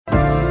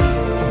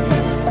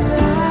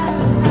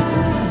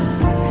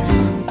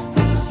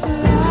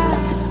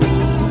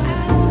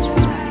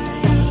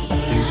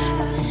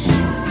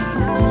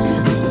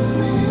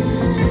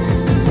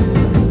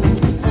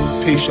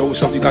show was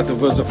something. You got the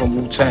RZA from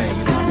Wu-Tang,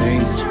 you know what I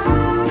mean?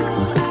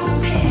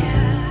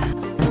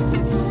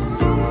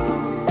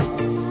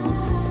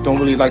 Don't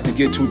really like to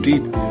get too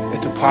deep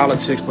into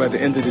politics, but at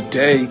the end of the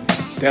day,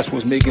 that's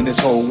what's making this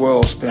whole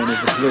world spin, is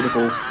the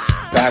political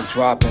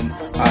backdrop and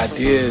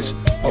ideas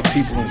of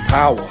people in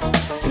power.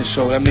 And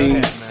so that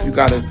means you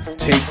gotta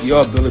take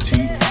your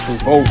ability to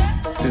vote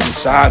to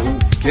decide who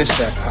gets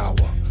that power.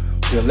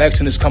 The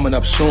election is coming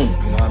up soon,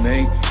 you know what I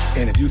mean?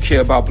 And if you care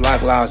about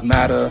Black Lives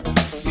Matter,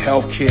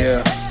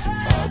 healthcare,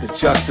 the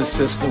justice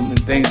system, and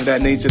things of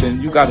that nature,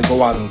 then you gotta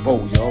go out and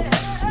vote, yo.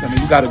 I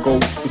mean, you gotta go,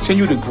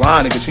 continue to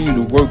grind and continue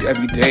to work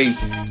every day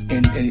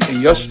in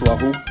your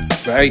struggle,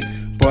 right?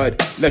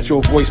 But let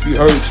your voice be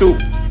heard too.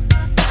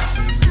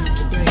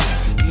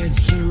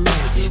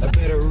 A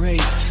better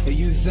rate, a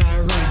youth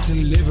irate to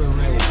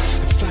liberate,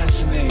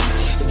 fascinate,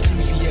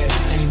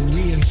 enthusiast, and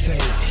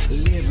reinstate,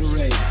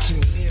 liberate, to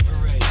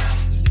liberate.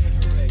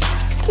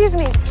 Excuse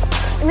me,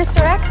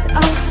 Mr. X?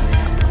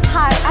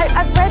 Hi,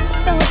 I've read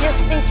some of your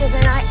speeches,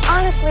 and I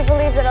honestly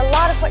believe that a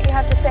lot of what you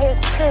have to say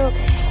is true.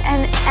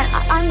 And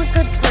I'm a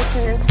good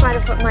person in spite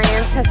of what my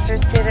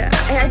ancestors did.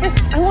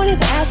 I wanted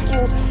to ask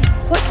you,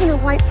 what can a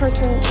white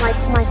person like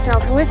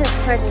myself, who isn't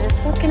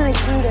prejudiced, what can I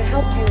do to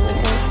help you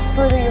and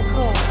further your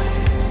cause?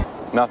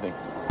 Nothing.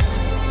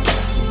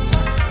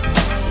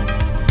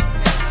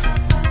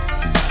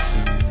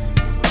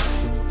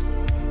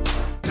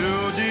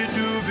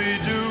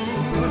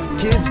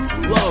 Kids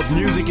love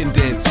music and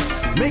dancing.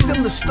 Make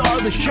them the star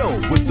of the show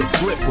with the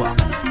Flip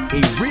Flops,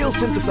 a real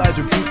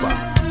synthesizer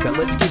beatbox that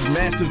lets kids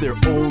master their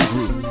own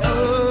groove.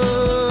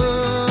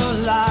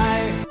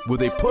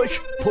 With a push,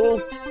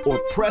 pull, or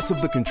press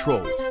of the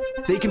controls,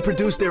 they can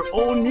produce their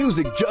own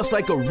music just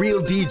like a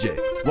real DJ,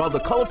 while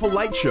the colorful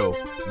light show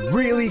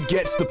really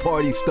gets the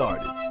party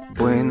started.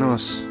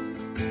 Buenos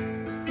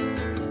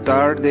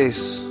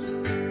tardes,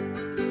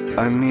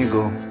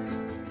 amigo.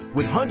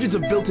 With hundreds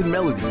of built-in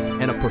melodies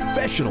and a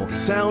professional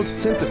sound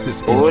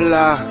synthesis engine,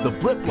 Hola, the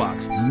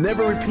Blipblocks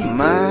never repeat.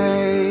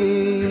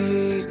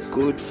 My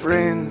good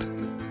friend.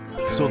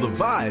 So the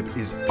vibe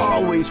is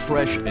always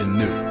fresh and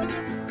new.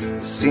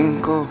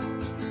 5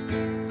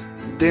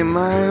 de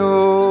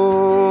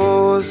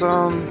Mayo's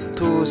on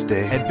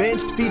Tuesday.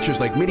 Advanced features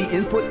like MIDI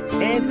input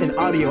and an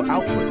audio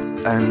output.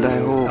 And I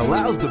hope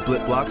allows the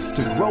Blipblocks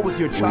to grow with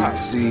your child. We'll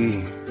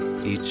see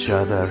each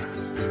other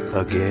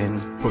again.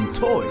 From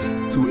toy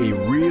to a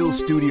real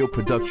studio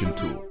production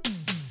tool.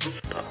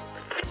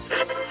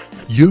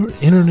 Your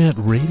internet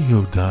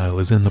radio dial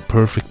is in the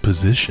perfect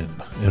position,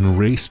 and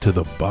Race to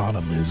the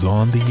Bottom is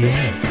on the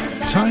air.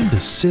 Time to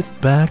sit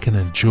back and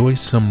enjoy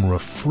some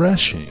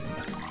refreshing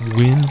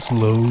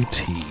Winslow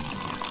tea.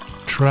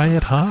 Try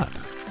it hot,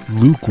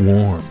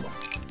 lukewarm,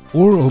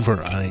 or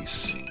over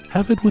ice.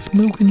 Have it with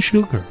milk and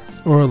sugar,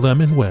 or a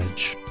lemon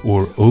wedge,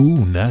 or au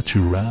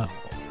natural.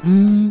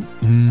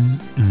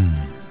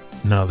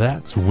 Now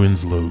that's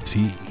Winslow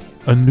tea,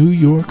 a New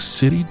York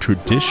City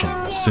tradition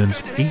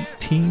since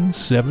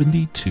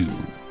 1872.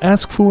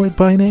 Ask for it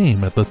by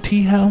name at the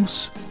tea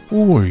house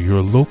or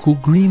your local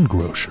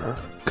greengrocer,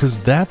 'cause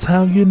that's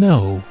how you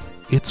know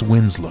it's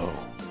Winslow.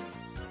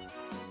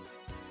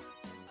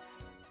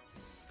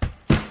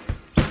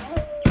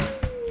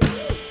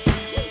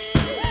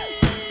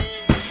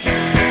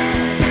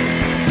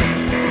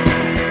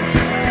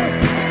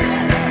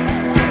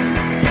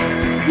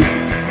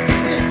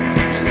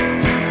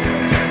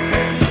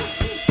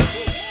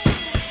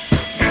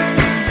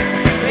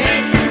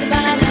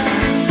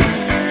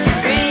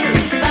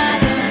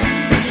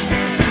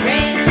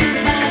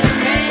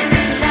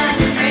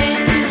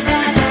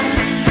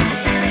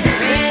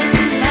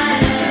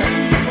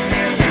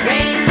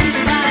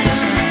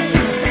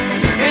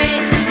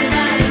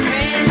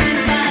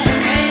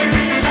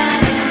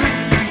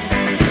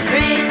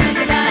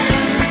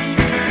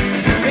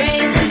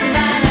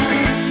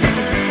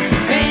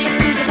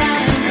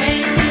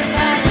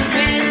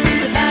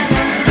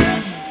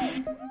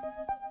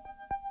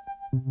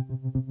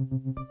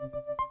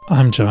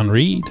 I'm John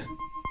Reed.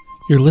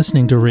 You're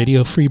listening to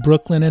Radio Free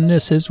Brooklyn, and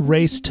this is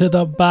Race to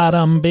the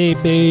Bottom, baby.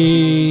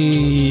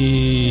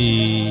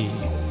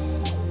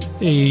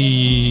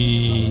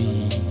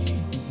 Hey.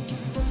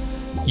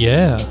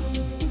 Yeah.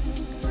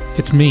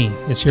 It's me.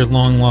 It's your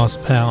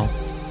long-lost pal.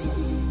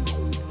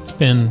 It's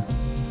been,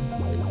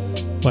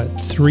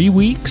 3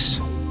 weeks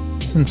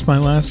since my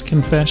last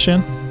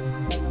confession?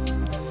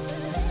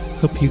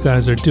 Hope you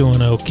guys are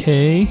doing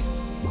okay.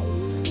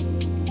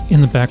 In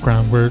the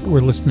background,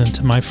 we're listening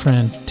to my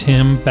friend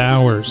Tim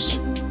Bowers,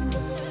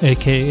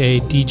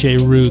 aka DJ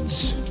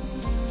Roots,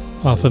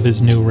 off of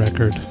his new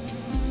record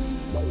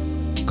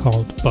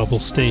called Bubble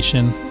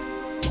Station.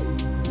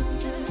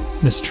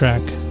 This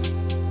track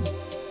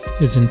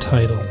is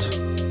entitled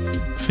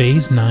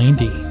Phase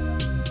 90,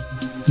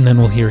 and then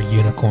we'll hear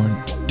Unicorn.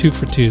 2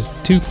 for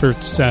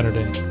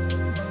Saturday.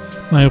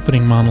 My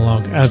opening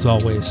monologue, as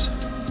always,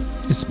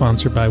 is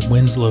sponsored by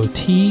Winslow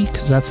Tea,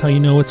 because that's how you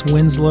know it's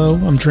Winslow.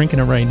 I'm drinking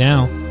it right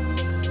now.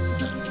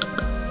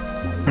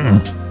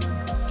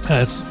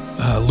 It's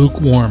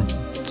lukewarm.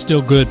 It's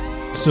still good.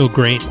 So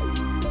great.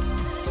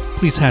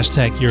 Please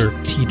hashtag your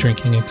tea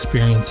drinking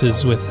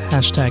experiences with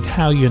hashtag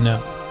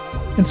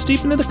HowYouKnow. And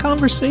steep into the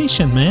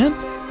conversation, man.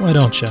 Why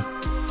don't you?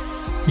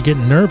 You're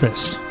getting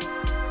nervous.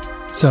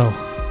 So,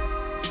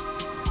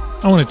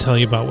 I want to tell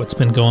you about what's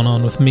been going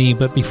on with me,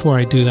 but before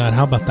I do that,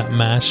 how about that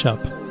mashup?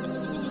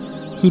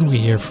 Who do we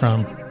hear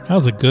from? That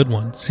was a good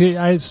one.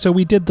 See, so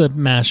we did the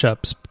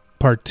mashups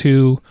part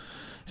 2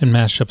 and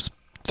mashups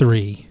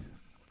 3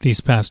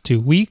 these past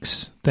 2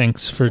 weeks.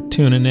 Thanks for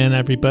tuning in,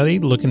 everybody.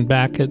 Looking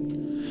back at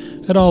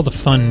all the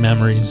fun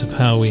memories of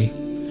how we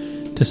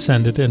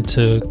descended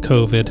into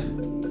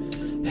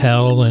COVID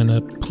hell in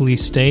a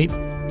police state.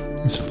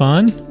 It was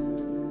fun.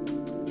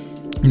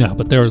 No,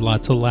 but there were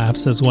lots of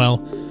laughs as well.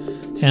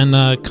 And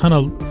kind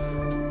of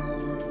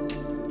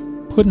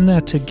putting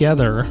that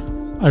together,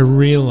 I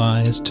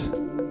realized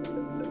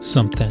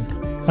something.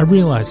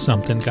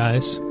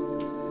 Guys.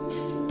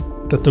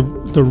 That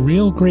the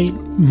real great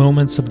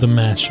moments of the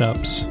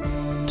mashups,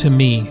 to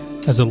me,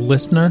 as a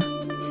listener,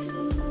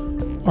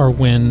 are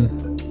when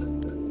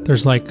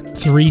there's like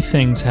 3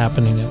 things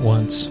happening at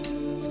once.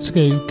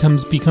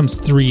 It becomes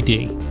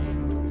 3D.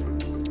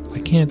 I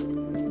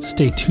can't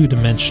stay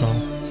 2-dimensional.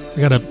 I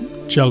gotta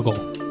juggle.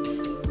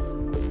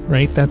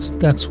 Right?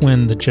 That's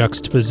when the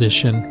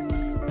juxtaposition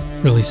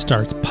really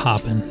starts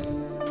popping.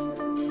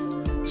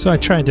 So I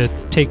tried to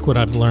take what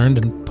I've learned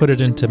and put it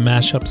into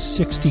mashup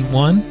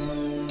 61.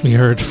 We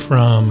heard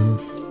from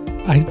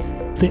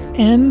the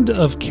end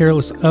of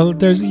Careless. Oh,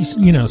 there's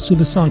so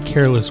the song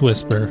Careless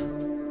Whisper.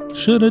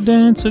 Should I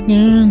dance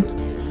again?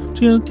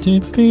 Just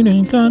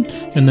defeating God.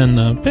 And then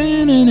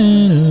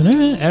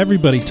the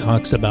everybody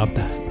talks about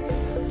that.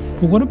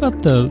 But what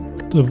about the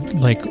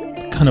like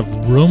kind of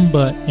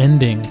rumba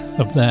ending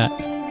of that?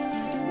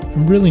 I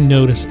really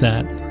noticed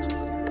that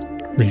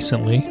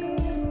recently.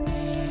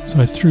 So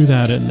I threw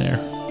that in there.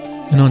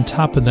 And on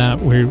top of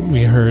that,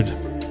 we heard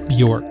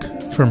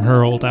Björk from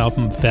her old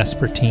album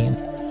Vespertine,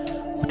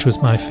 which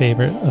was my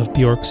favorite of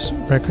Björk's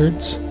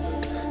records.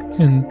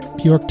 And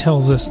Björk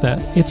tells us that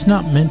it's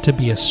not meant to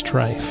be a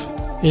strife.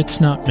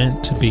 It's not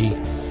meant to be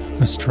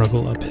a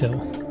struggle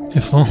uphill.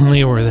 If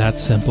only it were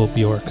that simple,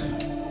 Björk.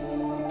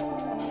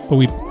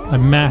 But I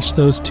mashed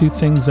those 2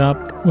 things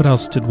up. What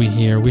else did we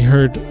hear? We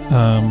heard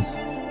from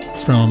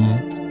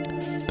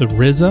the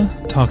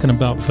RZA talking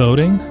about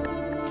voting,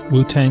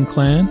 Wu-Tang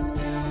Clan,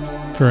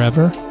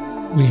 Forever.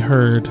 We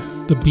heard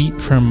the beat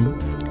from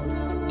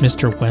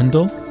Mr.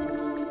 Wendell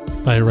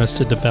by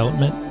Arrested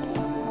Development,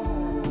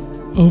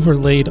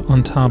 overlaid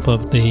on top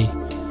of the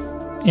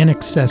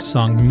INXS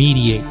song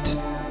Mediate,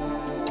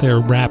 their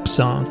rap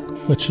song,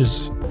 which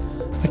is,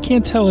 I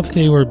can't tell if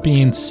they were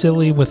being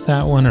silly with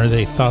that one or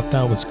they thought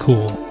that was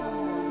cool.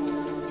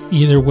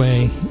 Either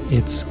way,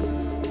 it's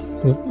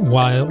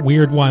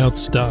weird, wild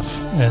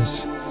stuff,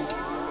 as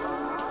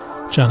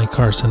Johnny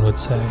Carson would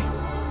say.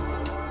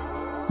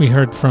 We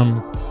heard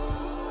from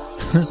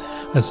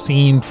a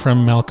scene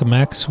from Malcolm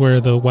X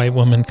where the white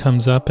woman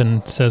comes up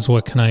and says,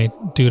 "What can I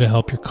do to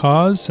help your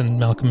cause?" And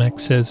Malcolm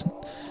X says,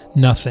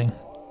 "Nothing."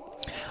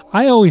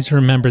 I always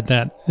remembered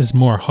that as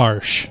more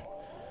harsh.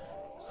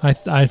 I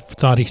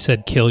thought he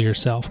said kill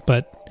yourself,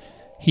 but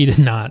he did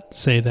not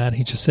say that.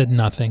 He just said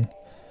nothing.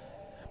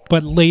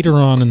 But later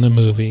on in the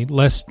movie,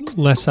 lest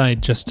I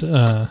just,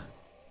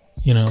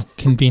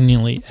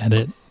 conveniently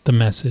edit the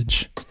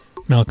message,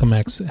 Malcolm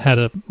X had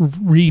a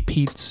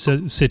repeat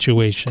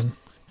situation,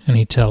 and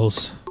he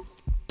tells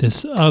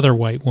this other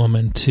white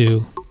woman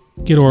to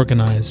get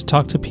organized,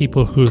 talk to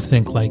people who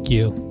think like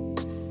you,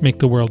 make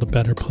the world a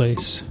better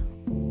place,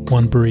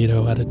 one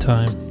burrito at a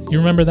time. You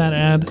remember that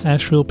ad,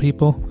 Asheville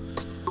people?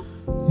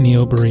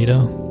 Neo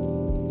Burrito.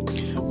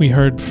 We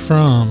heard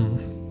from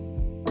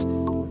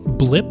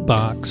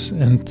Blipbox,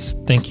 and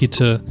thank you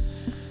to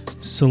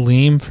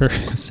Salim for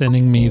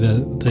sending me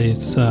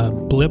this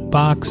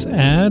Blipbox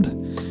ad.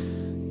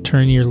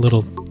 Turn your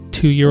little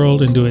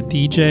 2-year-old into a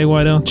DJ,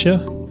 why don't you?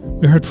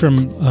 We heard from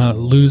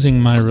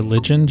Losing My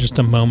Religion, just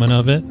a moment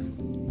of it,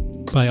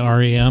 by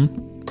R.E.M.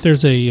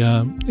 There's it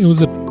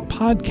was a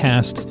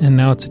podcast, and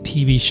now it's a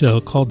TV show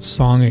called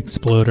Song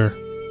Exploder,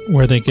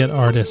 where they get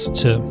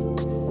artists to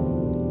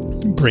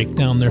break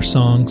down their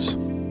songs,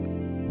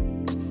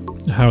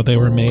 how they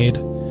were made.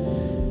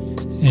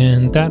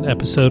 And that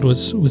episode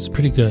was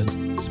pretty good.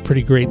 It's a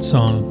pretty great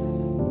song,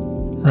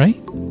 right?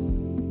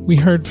 We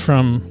heard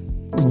from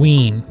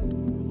Ween.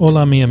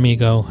 Hola mi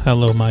amigo,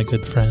 hello my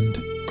good friend.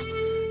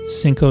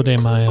 Cinco de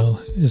Mayo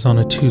is on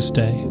a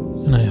Tuesday,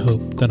 and I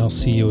hope that I'll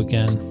see you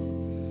again.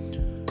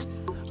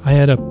 I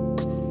had a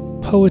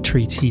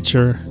poetry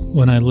teacher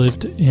when I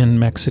lived in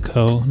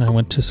Mexico, and I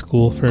went to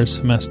school for a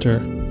semester,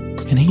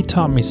 and he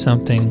taught me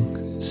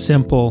something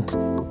simple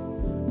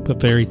but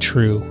very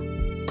true.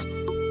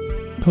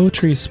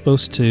 Poetry is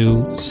supposed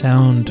to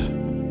sound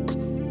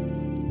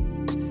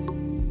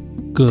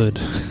good.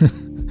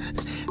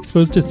 It's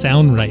supposed to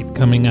sound right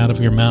coming out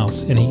of your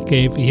mouth, and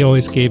he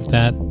always gave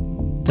that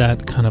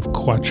kind of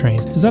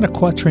quatrain. Is that a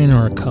quatrain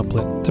or a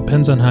couplet?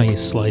 Depends on how you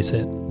slice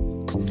it.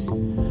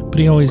 But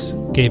he always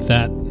gave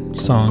that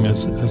song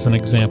as an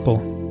example.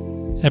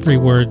 Every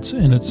word's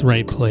in its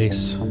right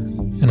place,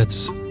 and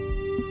it's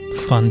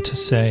fun to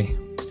say.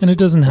 And it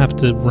doesn't have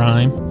to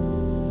rhyme,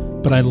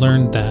 but I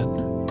learned that.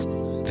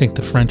 I think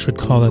the French would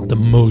call that the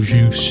mot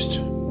juste,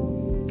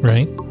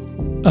 right?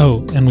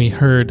 Oh, and we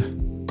heard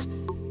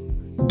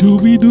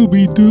Doobie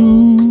Doobie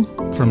Doo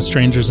from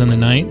Strangers in the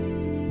Night,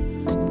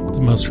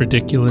 the most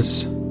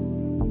ridiculous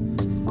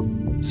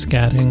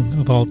scatting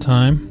of all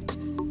time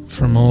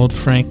from old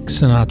Frank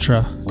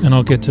Sinatra. And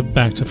I'll get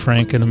back to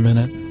Frank in a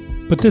minute.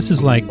 But this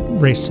is like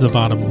Race to the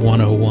Bottom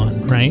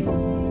 101, right?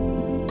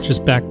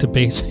 Just back to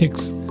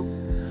basics.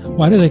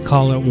 Why do they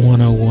call it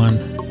 101?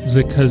 Is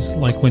it because,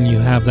 like, when you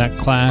have that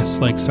class,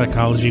 like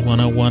Psychology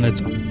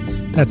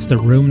 101, that's the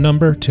room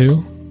number,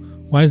 too?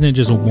 Why isn't it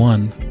just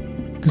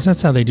 1? Because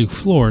that's how they do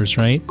floors,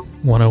 right?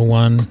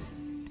 101,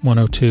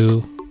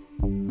 102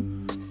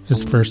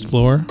 is the first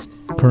floor,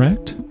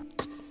 correct?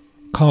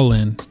 Call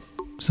in,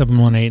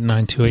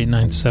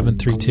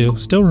 718-928-9732.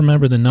 Still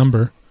remember the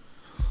number.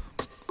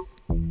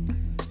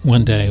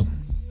 One day,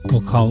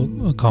 I'll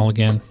call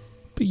again.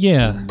 But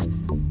yeah,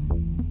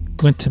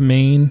 went to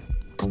Maine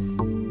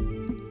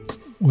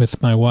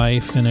with my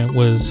wife, and it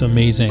was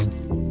amazing.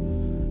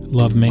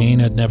 Love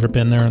Maine. I'd never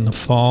been there in the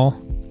fall.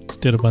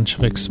 Did a bunch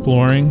of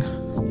exploring,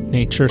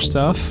 nature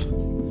stuff.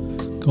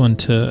 Going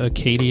to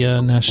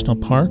Acadia National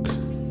Park,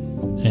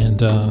 and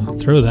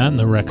throw that in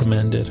the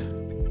recommended.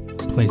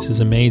 The place is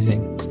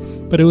amazing.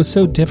 But it was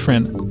so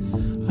different.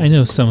 I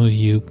know some of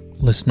you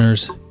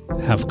listeners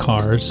have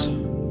cars,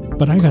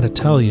 but I gotta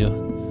tell you,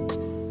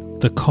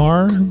 the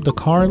car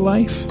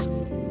life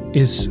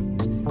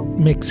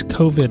makes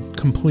COVID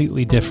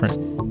completely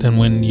different than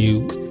when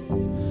you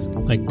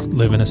like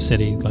live in a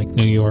city like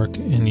New York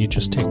and you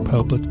just take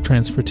public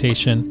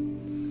transportation.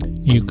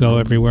 You go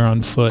everywhere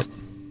on foot.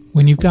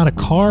 When you've got a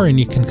car and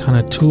you can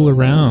kind of tool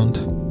around,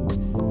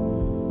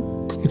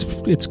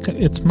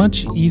 it's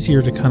much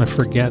easier to kind of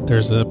forget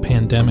there's a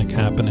pandemic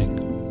happening.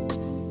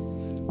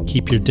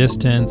 Keep your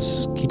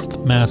distance, keep the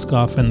mask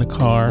off in the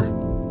car.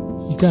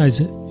 You guys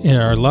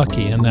are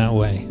lucky in that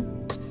way.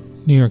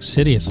 New York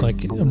City, it's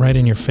like right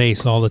in your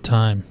face all the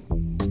time.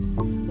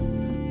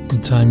 From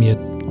the time you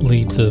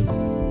leave the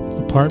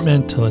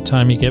apartment till the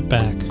time you get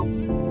back.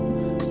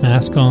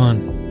 Mask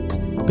on.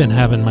 Been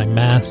having my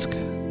mask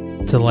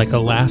to like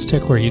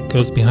elastic where it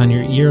goes behind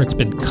your ear. It's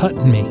been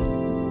cutting me.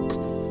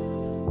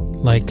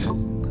 Like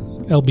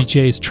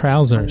LBJ's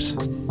trousers.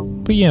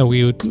 But yeah,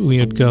 we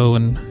would go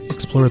and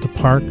explore the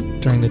park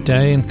during the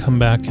day and come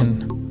back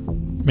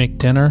and make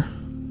dinner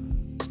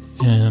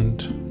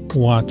and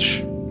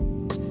watch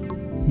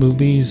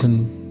movies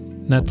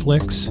and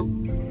Netflix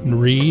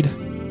and read.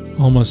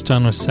 Almost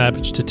done with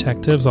Savage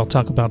Detectives. I'll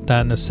talk about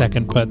that in a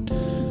second, but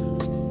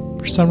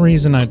for some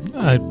reason I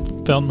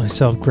felt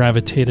myself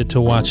gravitated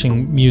to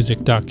watching music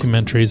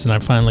documentaries, and I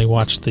finally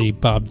watched the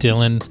Bob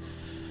Dylan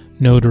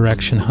No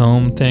Direction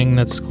Home thing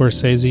that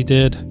Scorsese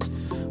did,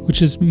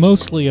 which is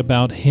mostly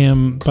about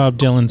him, Bob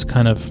Dylan's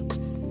kind of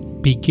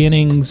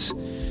beginnings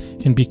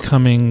in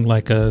becoming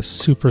like a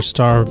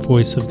superstar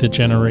voice of the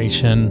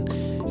generation,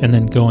 and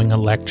then going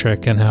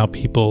electric, and how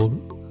people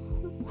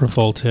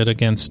revolted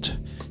against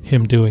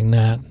him doing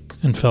that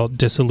and felt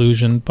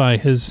disillusioned by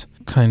his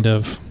kind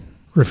of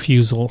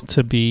refusal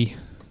to be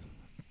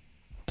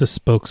the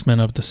spokesman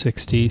of the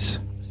 60s.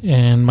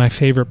 And my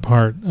favorite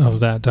part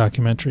of that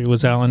documentary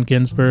was Allen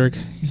Ginsberg.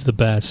 He's the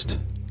best.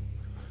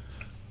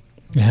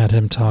 I had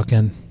him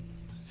talking,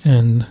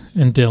 and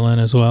Dylan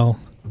as well.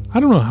 I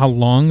don't know how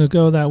long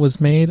ago that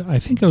was made. I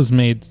think it was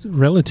made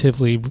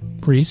relatively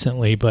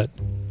recently, but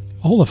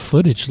all the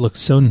footage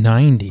looks so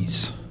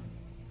 90s.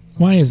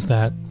 Why is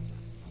that,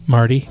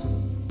 Marty?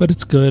 But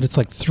it's good. It's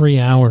like 3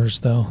 hours,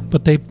 though.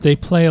 But they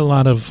play a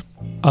lot of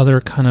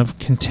other kind of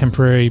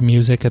contemporary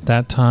music at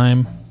that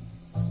time,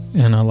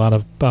 and a lot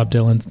of Bob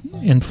Dylan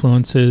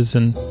influences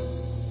and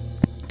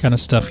kind of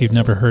stuff you've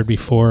never heard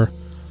before,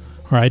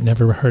 or I'd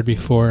never heard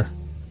before,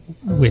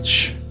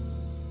 which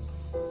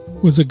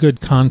was a good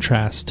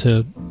contrast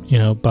to,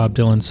 Bob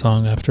Dylan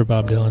song after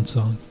Bob Dylan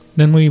song.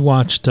 Then we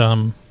watched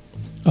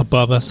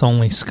Above Us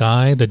Only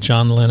Sky, the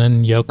John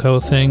Lennon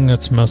Yoko thing.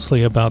 That's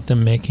mostly about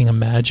them making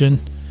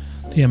Imagine,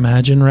 the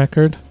Imagine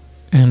record.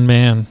 And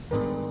man,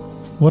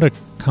 what a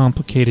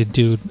complicated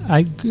dude.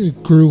 I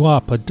grew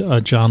up a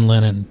John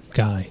Lennon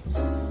guy.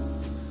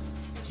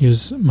 He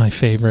was my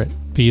favorite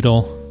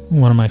Beatle,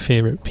 one of my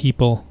favorite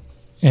people.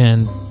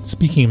 And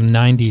speaking of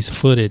 90s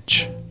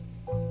footage,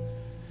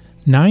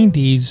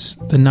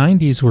 the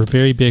 90s were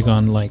very big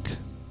on like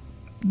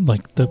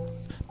the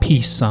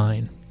peace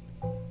sign,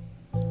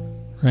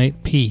 right?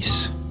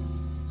 Peace.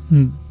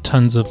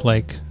 Tons of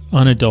like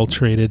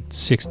unadulterated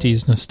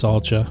 60s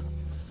nostalgia.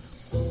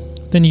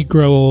 Then you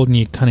grow old and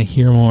you kind of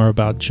hear more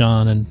about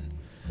John and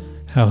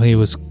how he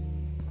was,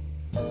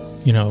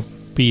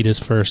 beat his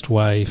first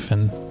wife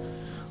and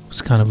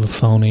was kind of a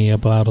phony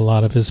about a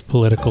lot of his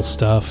political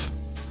stuff.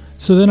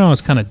 So then I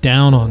was kind of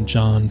down on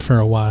John for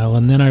a while,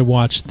 and then I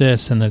watched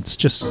this, and it's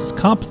just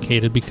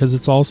complicated because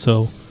it's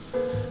also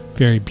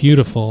very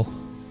beautiful,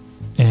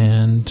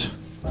 and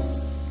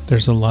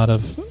there's a lot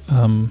of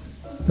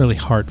really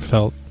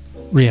heartfelt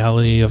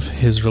reality of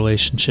his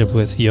relationship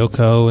with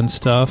Yoko and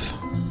stuff.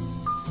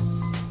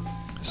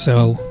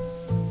 So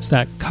it's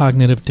that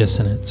cognitive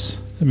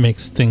dissonance that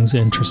makes things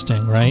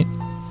interesting, right?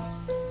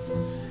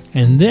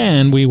 And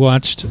then I'd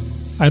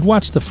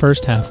watched the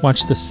first half,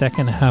 watched the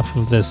second half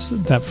of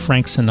that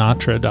Frank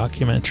Sinatra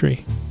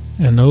documentary.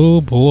 And oh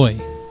boy,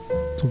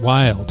 it's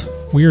wild.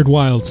 Weird,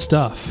 wild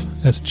stuff,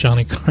 as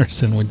Johnny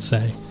Carson would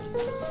say.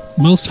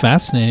 Most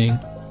fascinating,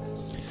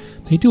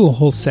 they do a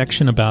whole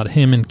section about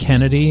him and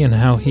Kennedy and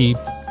how he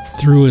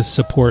threw his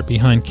support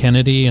behind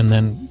Kennedy and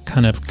then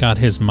kind of got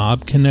his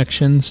mob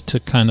connections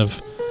to kind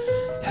of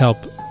help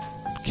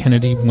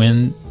Kennedy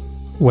win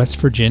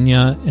West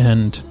Virginia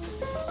and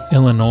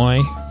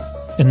Illinois.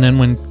 And then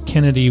when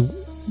Kennedy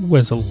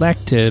was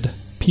elected,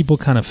 people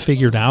kind of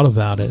figured out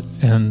about it,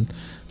 and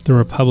the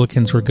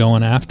Republicans were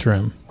going after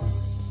him.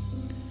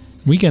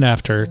 We get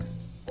after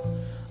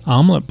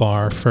Omelet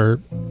Bar for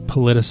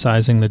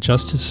politicizing the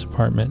Justice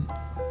Department.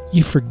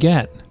 You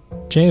forget,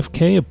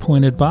 JFK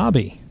appointed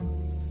Bobby,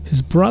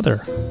 his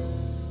brother,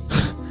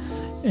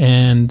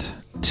 and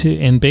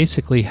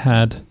basically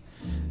had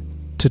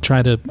to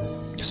try to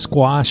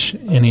squash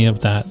any of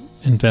that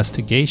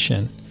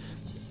investigation.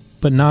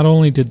 But not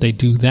only did they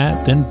do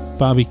that, then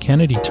Bobby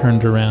Kennedy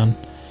turned around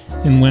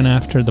and went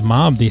after the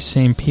mob, these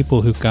same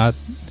people who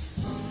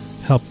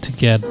helped to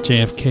get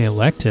JFK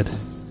elected.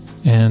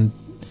 And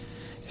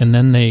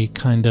then they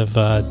kind of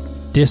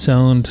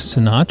disowned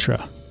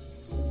Sinatra,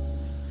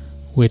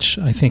 which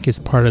I think is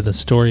part of the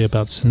story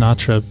about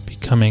Sinatra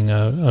becoming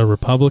a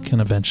Republican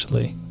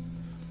eventually.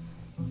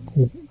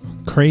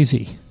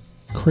 Crazy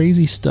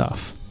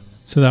stuff.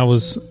 So that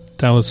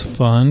was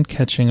fun,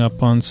 catching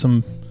up on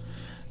some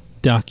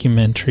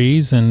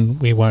documentaries, and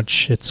we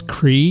watched Schitt's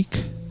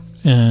Creek,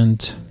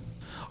 and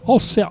I'll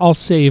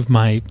save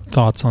my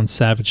thoughts on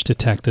Savage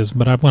Detectives,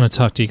 but I want to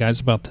talk to you guys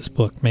about this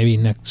book maybe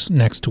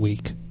next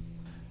week.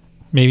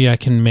 Maybe I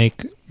can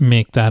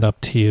make that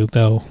up to you,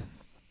 though,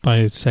 by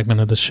a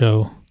segment of the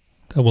show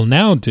that we'll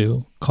now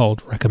do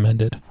called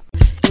Recommended.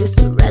 It's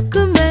a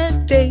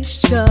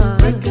recommendation.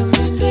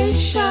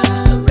 Recommendation.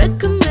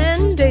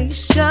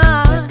 Recommendation.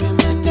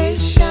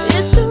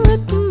 It's a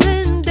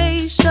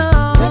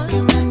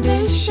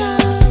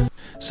recommendation.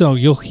 So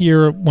you'll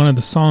hear one of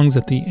the songs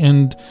at the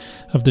end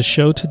of the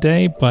show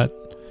today, but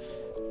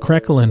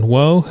Krekel and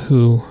Woe,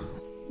 who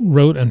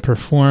wrote and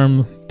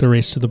performed the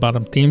Race to the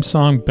Bottom theme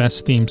song,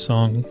 best theme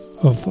song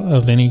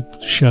of any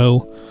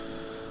show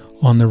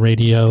on the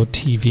radio,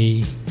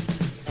 TV,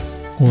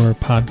 or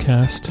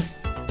podcast.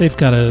 They've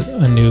got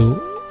a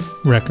new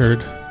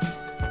record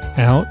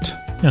out,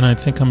 and I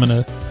think I'm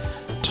going to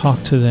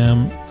talk to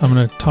them. I'm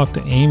going to talk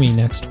to Amy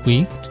next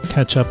week,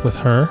 catch up with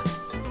her.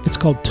 It's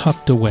called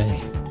Tucked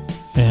Away,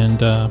 and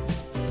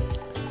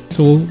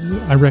so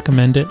I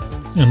recommend it,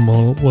 and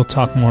we'll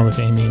talk more with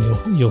Amy,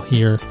 and you'll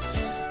hear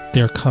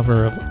their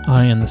cover of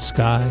Eye in the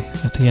Sky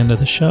at the end of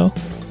the show.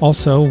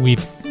 Also, we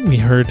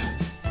heard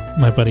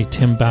my buddy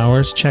Tim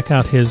Bowers. Check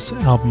out his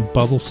album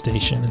Bubble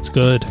Station. It's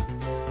good.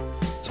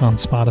 It's on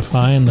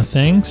Spotify and the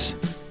things.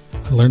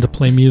 I learned to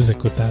play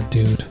music with that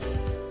dude,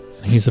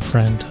 and he's a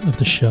friend of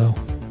the show,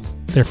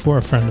 therefore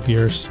a friend of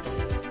yours.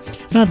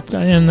 And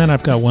then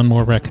I've got one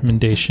more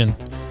recommendation.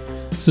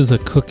 This is a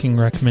cooking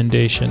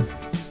recommendation.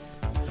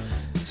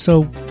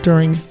 So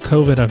during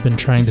COVID, I've been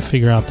trying to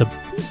figure out the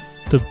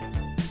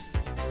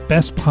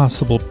best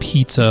possible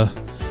pizza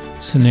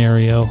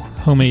scenario,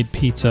 homemade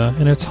pizza,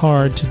 and it's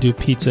hard to do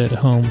pizza at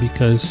home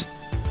because,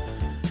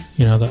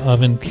 you know, the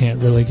oven can't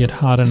really get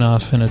hot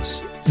enough, and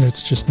it's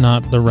just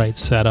not the right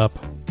setup.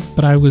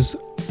 But I was,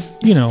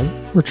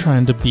 we're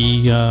trying to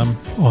be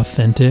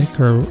authentic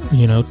or,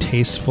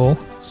 tasteful,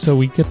 so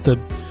we get the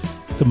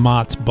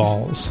Mott's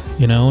balls,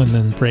 and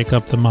then break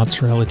up the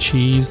mozzarella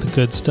cheese, the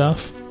good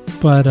stuff.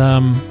 But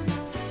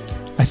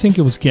I think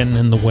it was getting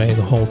in the way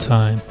the whole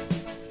time,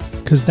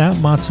 because that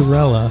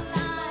mozzarella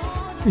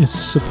is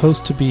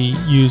supposed to be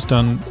used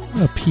on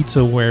a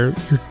pizza where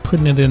you're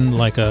putting it in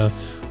like a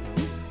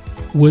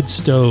wood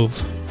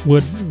stove,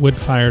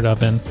 wood-fired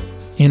oven,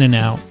 in and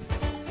out.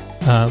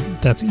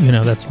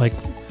 That's like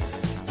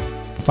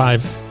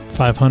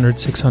 500,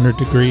 600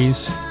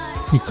 degrees.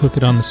 You cook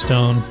it on the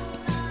stone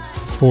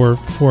for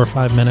 4 or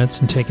 5 minutes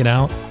and take it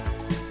out.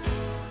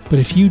 But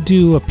if you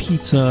do a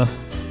pizza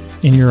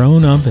in your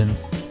own oven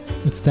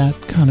with that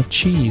kind of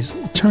cheese,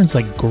 it turns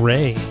like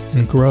gray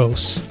and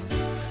gross.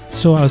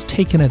 So I was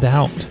taking it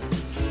out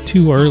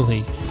too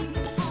early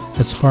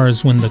as far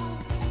as when the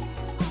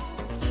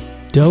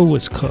dough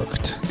was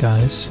cooked,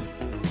 guys.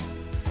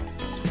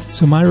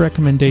 So my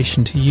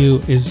recommendation to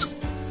you is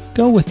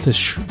go with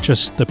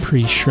just the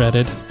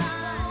pre-shredded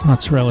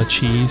mozzarella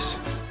cheese.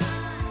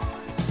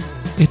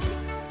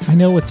 I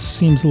know it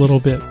seems a little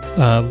bit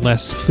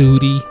less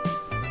foody,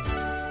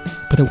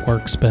 but it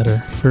works better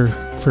for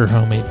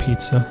homemade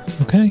pizza,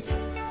 okay?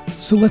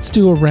 So let's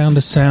do a round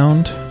of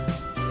sound.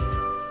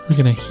 We're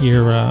going to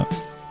hear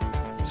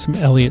some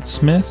Elliott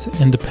Smith,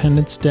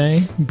 Independence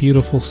Day,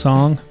 beautiful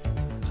song.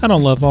 I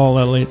don't love all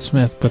Elliott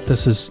Smith, but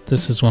this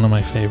is one of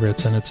my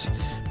favorites, and it's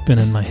been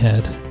in my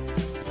head.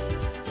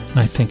 And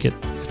I think it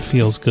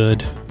feels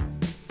good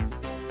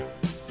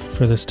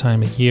for this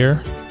time of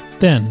year.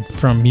 Then,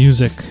 from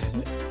music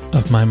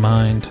of my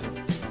mind,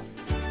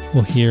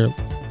 we'll hear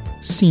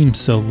Seems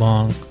So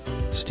Long,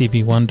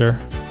 Stevie Wonder,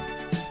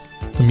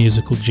 the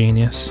musical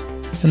genius.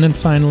 And then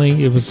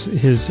finally, it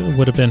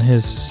would have been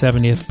his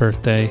 70th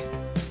birthday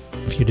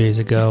a few days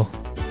ago.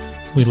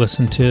 We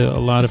listened to a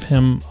lot of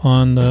him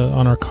on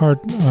our car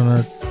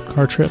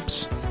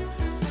trips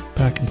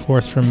back and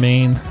forth from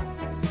Maine.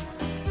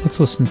 Let's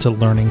listen to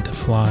Learning to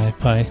Fly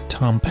by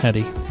Tom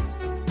Petty.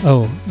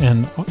 Oh,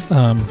 and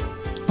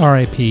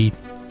R.I.P.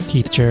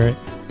 Keith Jarrett.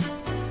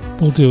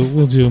 We'll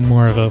do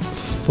more of a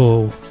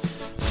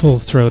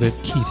full-throated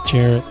Keith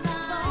Jarrett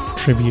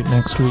tribute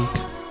next week.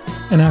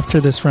 And after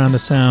this round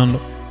of sound,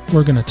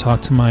 we're going to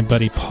talk to my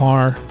buddy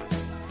Par,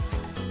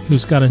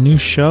 who's got a new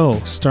show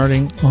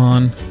starting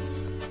on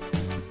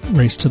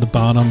Race to the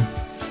Bottom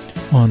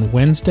on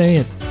Wednesday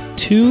at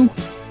 2,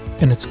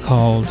 and it's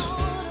called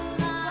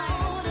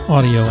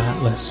Audio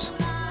Atlas.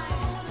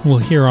 We'll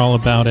hear all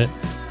about it,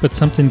 but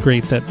something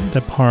great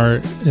that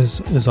Par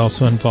is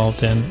also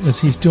involved in is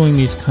he's doing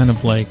these kind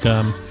of like,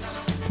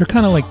 they're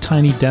kind of like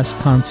tiny desk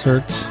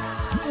concerts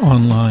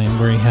online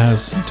where he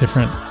has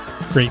different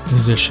great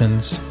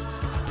musicians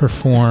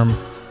perform,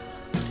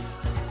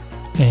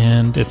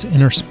 and it's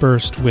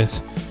interspersed with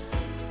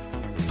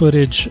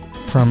footage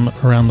from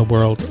around the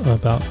world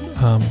about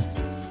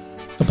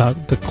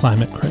the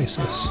climate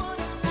crisis.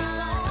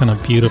 Kind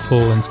of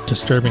beautiful and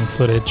disturbing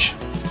footage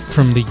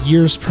from the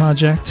Years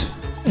Project.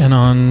 And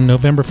on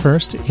November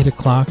 1st, 8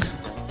 o'clock,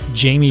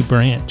 Jamie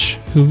Branch,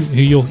 who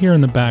you'll hear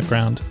in the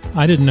background.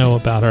 I didn't know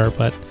about her,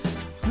 but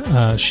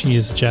she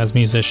is a jazz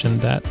musician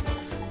that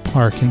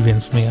Par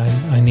convinced me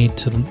I need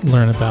to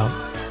learn about.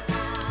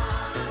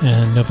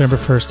 And November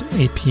 1st,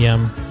 8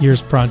 p.m.,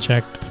 Years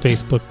Project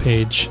Facebook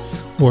page,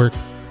 or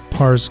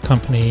Par's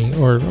company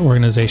or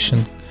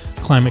organization,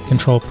 Climate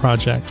Control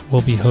Project,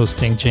 will be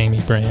hosting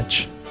Jamie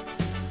Branch.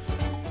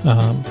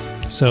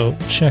 So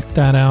check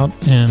that out,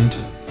 and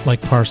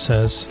like Par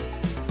says,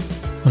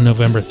 on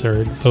November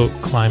 3rd, vote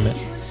climate.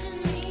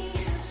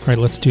 All right,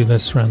 let's do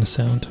this round of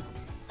sound.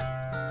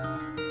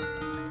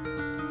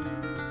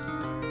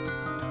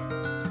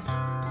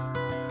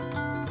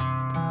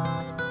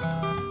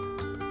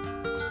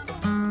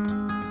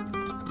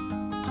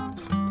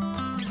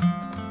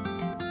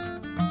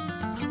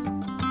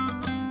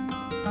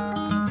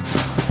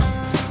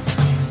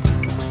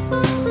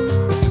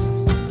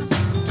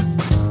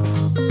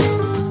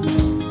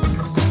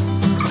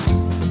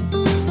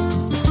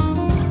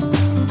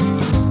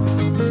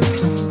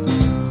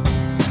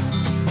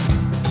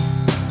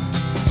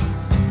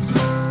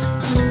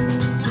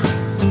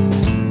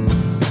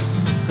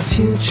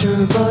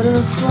 Future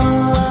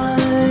butterfly,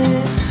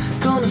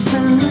 gonna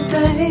spend the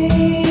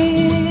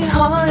day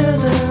higher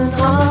than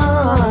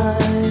high.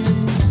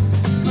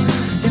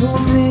 You'll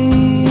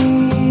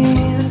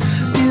meet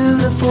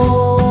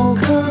beautiful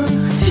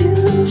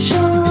confusion.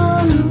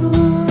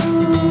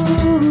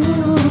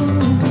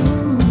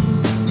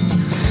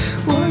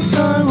 Once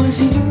I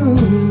was you.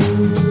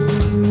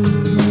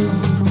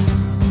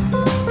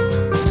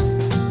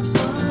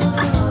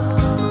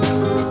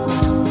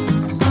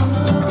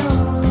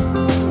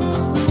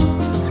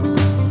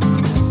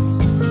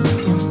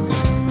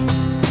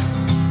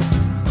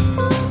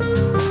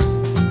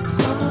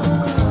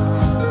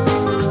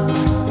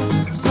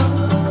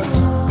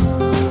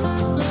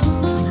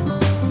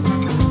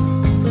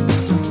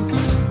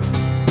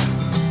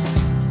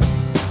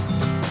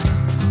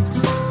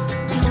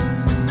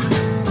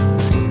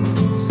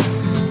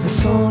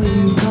 All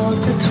you got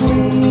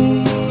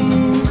between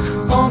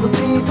all the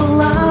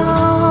people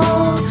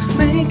out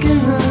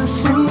making a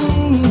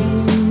scene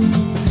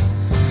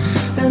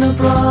in a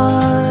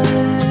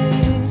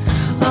bright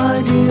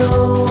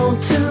ideal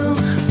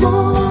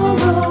tomorrow.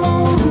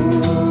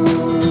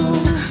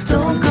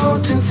 Don't go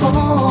too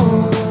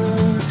far,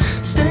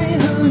 stay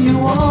who you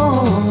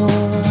are.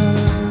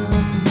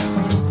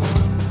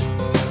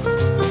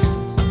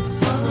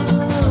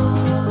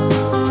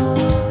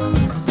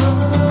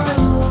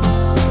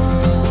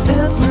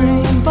 If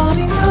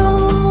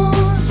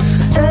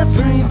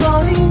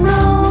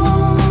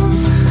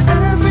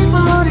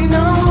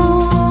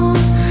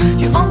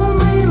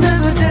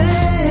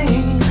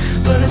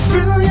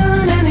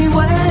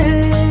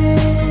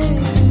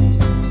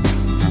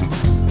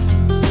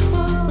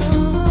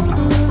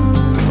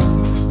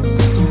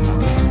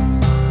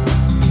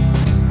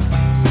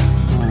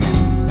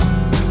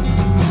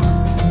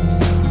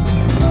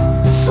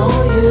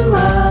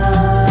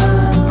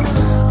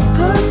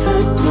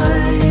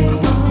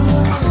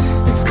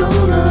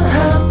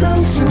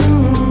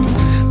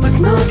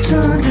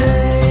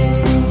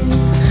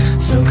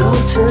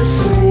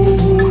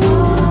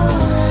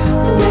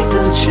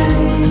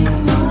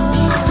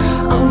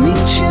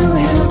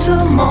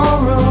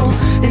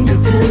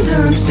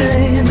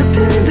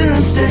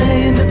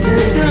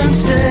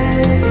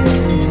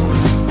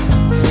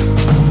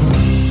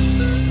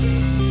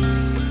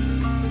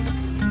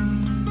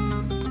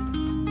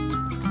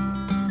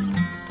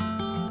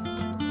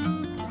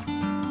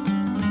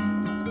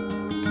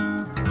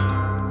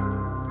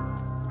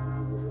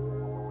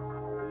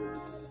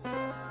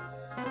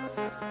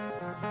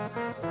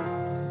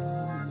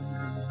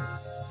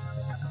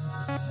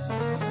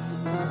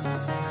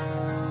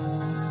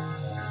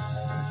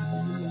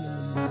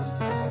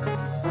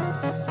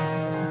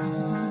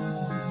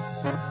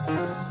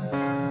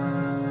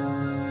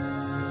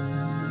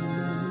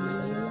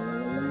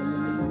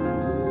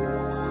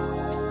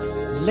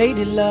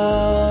Lady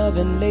love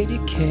and lady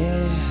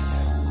cared.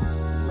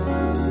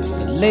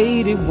 The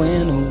lady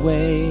went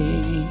away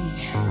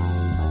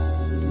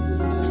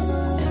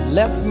and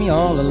left me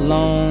all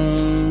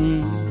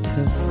alone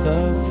to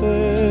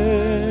suffer.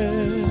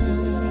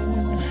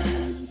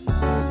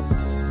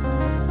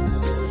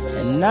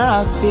 And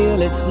now I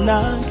feel it's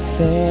not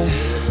fair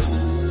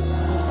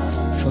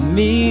for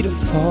me to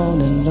fall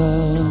in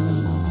love.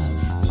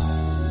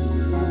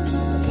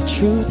 The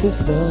truth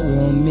is the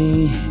real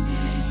me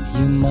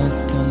you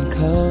must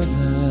uncover.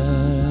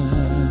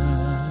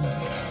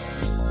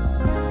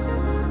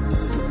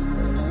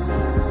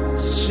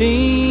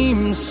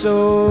 Seems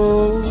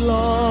so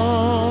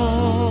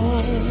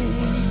long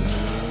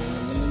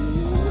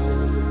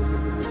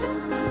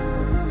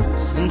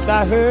since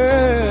I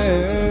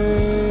heard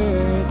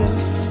the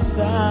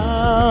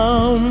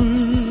sound.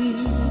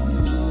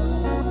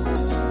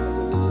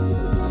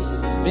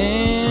 It's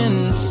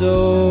been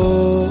so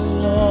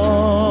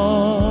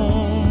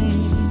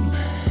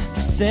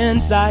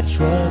since I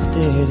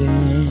trusted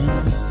in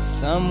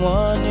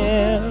someone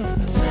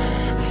else. I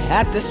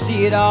had to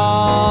see it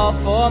all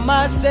for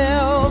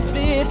myself.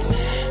 It's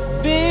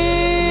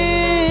been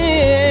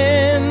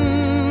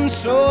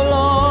so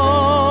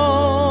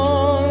long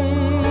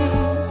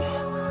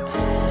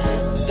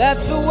that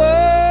the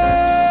world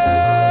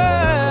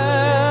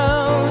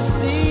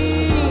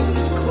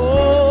seems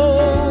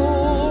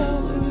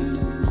cold,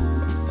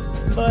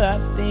 but I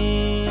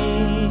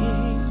think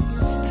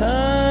it's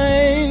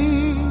time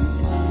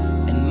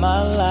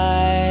my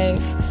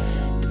life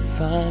to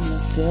find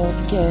myself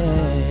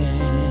again.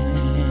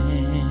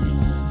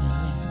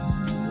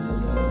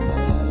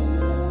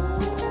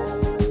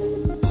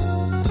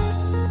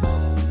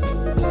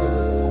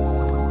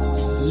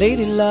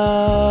 Lady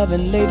love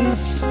and lady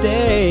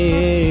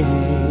stayed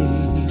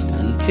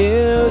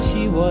until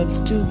she was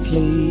too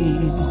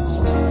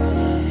pleased.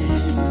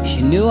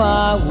 She knew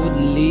I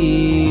wouldn't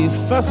leave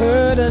for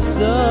her to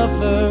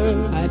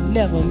suffer. I'd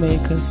never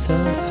make her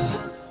suffer.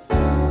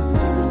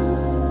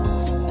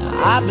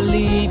 I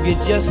believe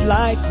you're just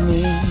like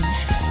me,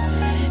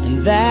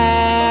 and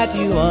that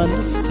you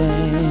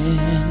understand.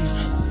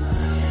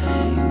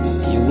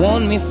 You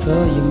want me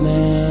for your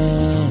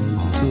man,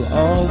 to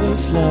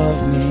always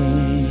love me.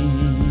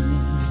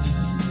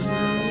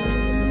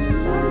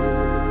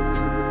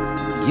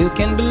 You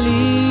can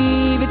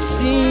believe it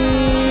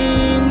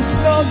seems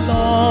so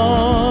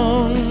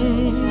long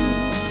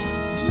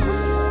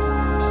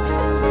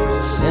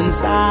since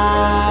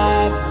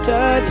I've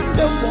touched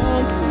the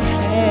wanting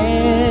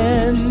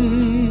hand.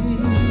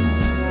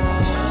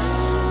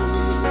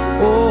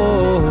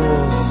 Oh,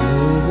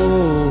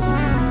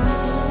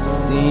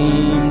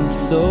 seems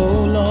so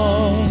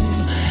long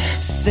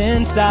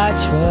since I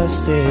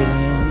trusted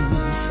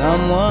in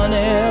someone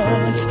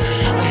else. I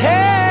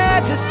had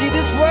to see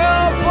this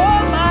world for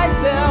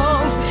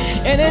myself,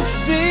 and it's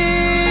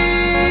been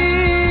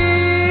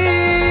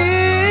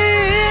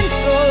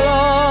so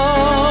long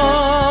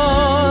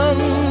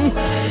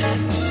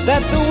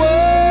that the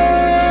world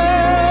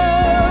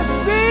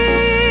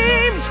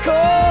seems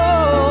cold.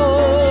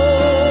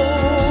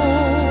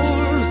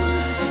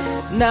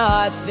 Now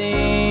I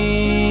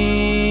think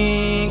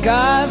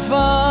I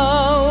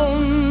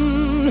found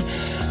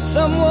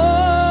someone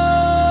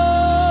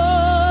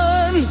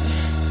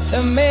to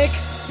make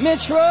me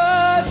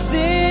trust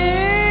in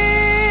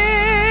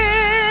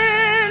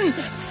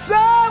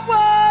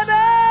someone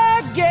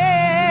again.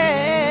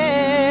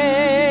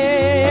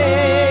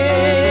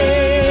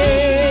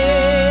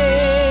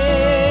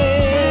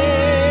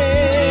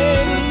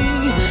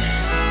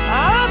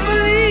 I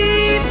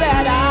believe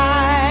that I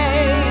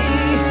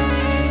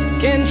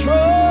can trust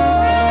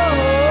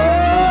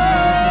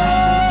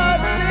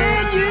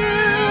in you.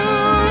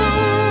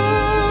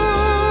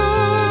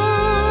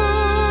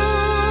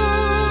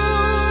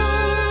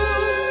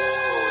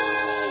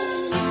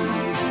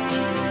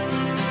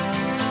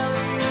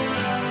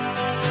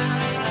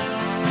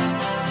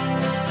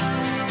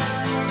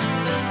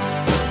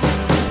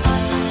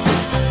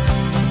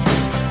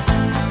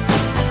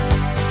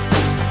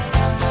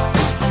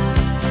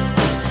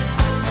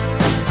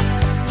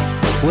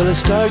 Well, I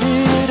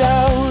started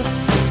out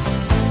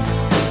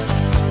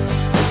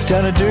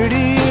down a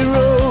dirty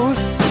road.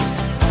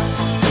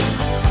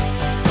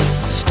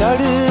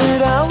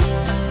 Started out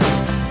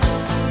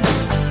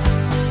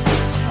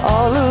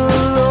all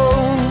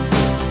alone,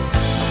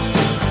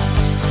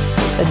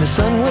 and the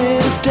sun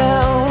went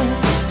down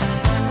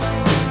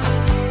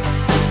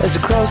as I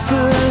crossed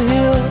the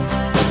hill,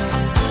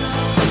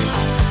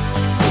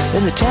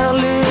 and the town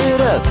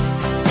lit up.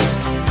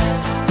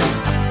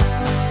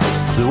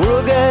 The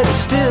world got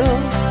still.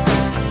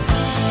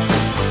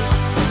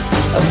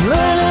 I'm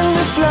learning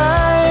to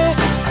fly,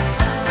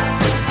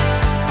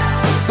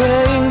 but I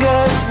ain't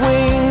got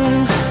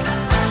wings.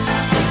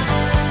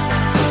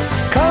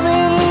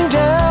 Coming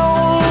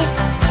down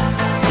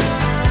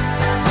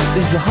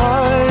is is the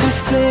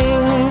hardest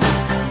thing.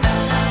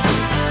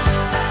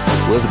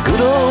 Well, the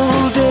good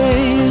old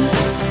days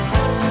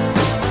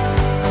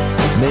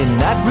may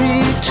not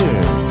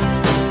return,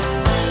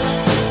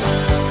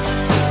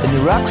 and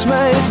the rocks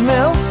might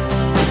melt,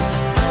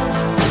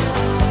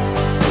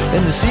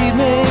 and the sea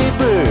may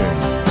burn.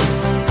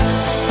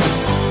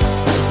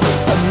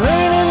 I'm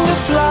learning to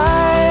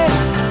fly,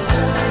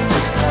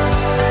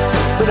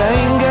 but I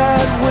ain't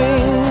got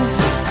wings.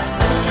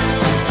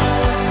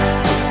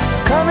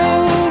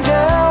 Coming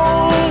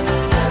down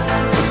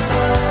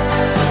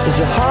is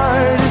the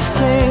hardest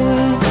thing.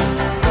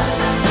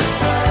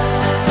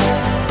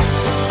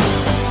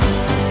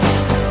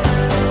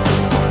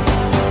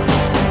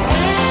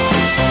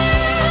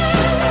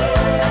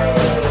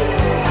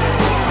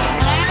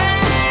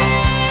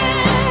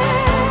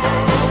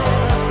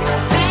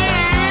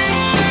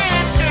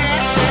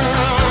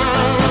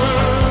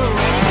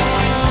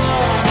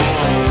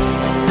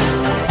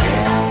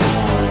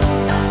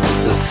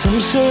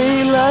 Some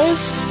say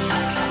life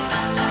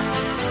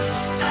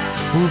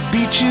will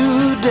beat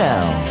you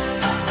down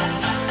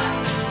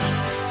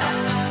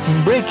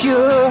and break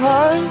your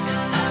heart,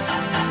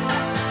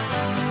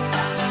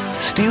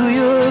 steal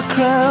your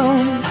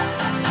crown.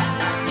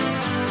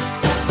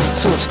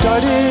 So it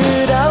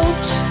started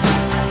out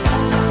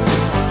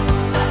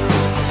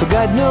for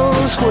God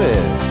knows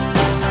where.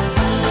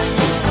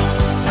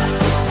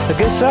 I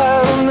guess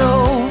I'll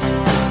know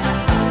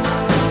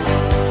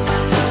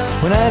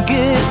when I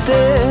get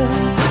there.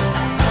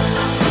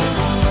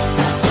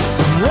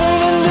 I'm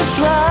learning to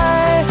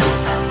fly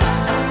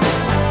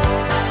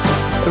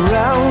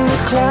around the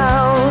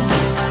clouds,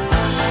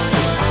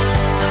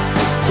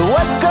 but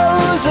what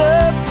goes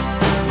up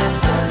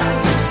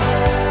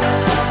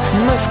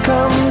must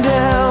come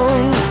down.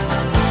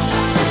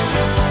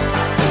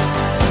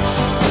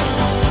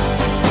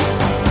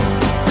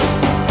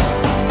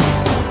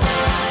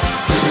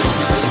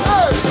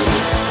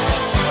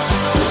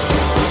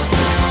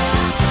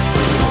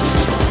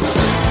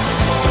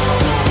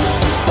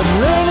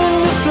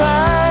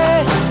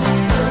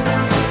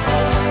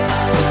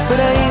 But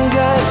I ain't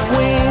got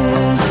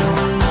wings.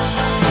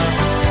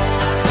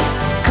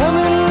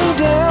 Coming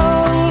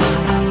down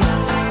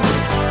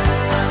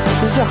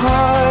is the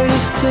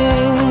hardest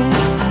thing.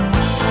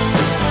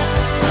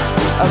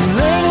 I'm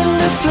learning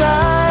to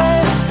fly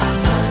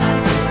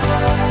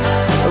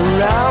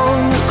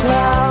around the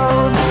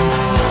clouds,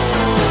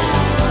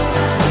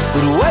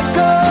 but what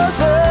goes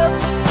up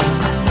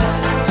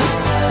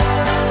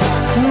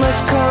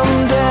must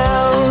come down.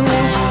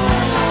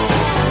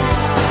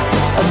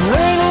 I'm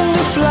learning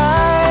to fly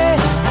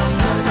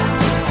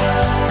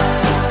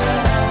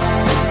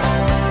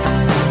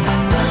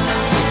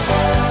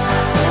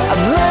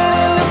I'm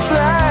learning to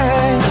fly.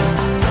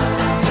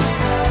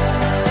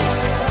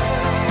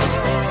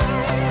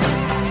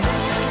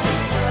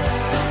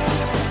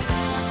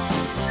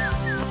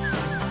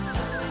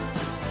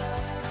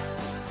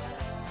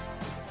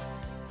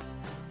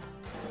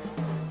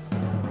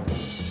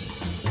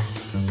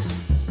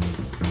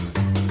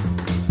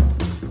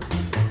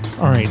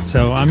 All right,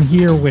 so I'm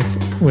here with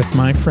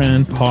my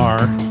friend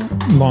Par,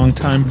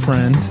 longtime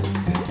friend,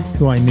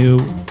 who I knew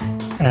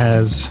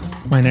as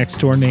my next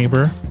door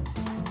neighbor.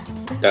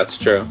 That's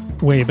true.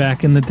 Way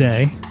back in the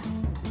day.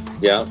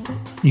 Yeah.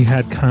 You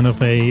had kind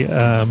of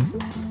a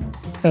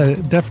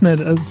definite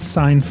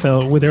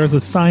Seinfeld. There was a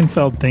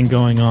Seinfeld thing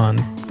going on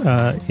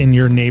in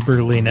your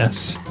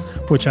neighborliness,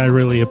 which I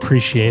really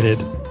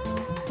appreciated.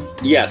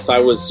 Yes, I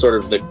was sort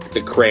of the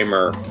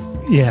Kramer.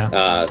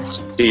 Yeah.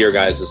 To your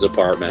guys'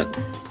 apartment.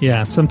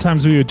 Yeah,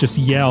 sometimes we would just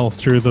yell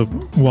through the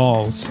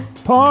walls,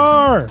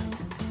 Par!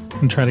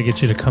 And try to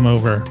get you to come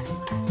over.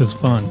 It was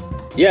fun.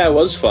 Yeah, it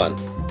was fun.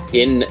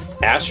 In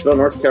Asheville,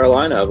 North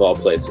Carolina, of all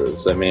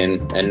places. I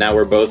mean, and now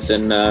we're both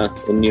in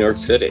New York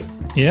City.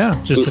 Yeah,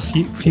 just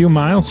a few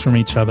miles from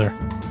each other.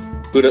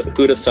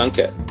 Who'da thunk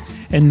it?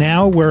 And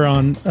now we're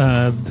on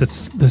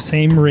the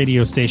same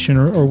radio station,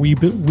 or we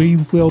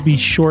will be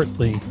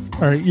shortly.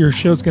 Your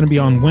show's going to be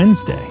on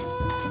Wednesday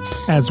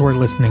as we're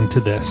listening to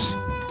this.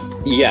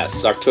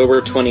 Yes, October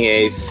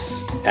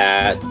 28th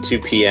at 2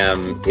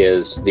 p.m.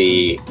 is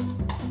the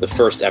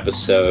first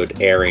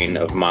episode airing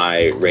of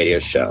my radio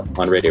show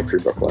on Radio Free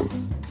Brooklyn.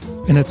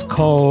 And it's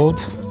called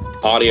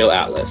Audio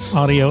Atlas.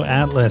 Audio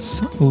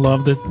Atlas.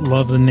 Love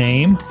the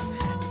name.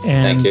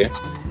 And, thank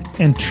you.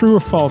 And true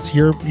or false,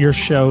 your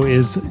show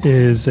is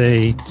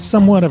a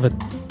somewhat of a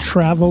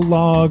travel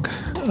log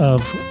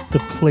of the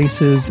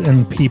places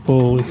and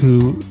people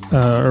who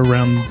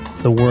around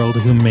the world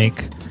who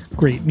make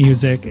great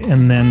music,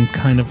 and then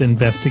kind of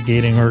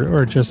investigating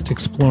or just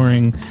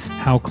exploring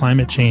how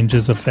climate change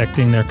is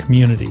affecting their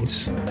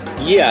communities.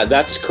 Yeah,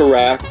 that's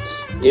correct.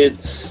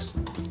 It's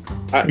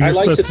I like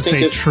supposed to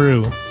say think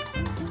true.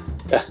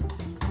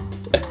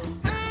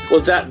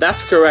 Well,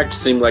 that's correct.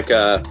 Seemed like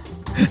a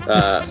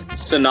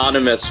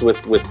synonymous with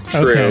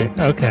true.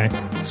 Okay.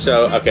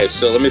 So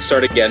let me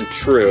start again.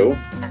 True.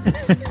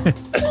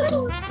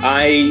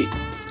 I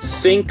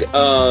think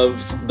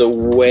of the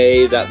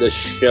way that the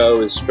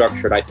show is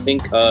structured. I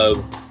think of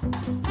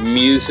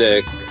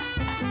music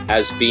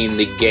as being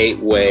the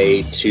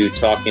gateway to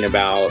talking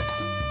about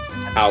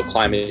how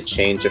climate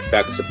change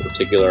affects a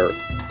particular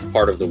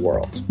part of the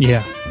world.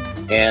 Yeah.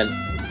 And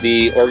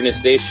the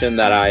organization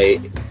that I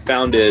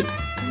founded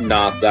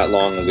not that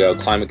long ago,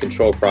 Climate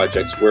Control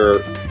Projects,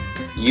 we're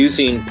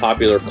using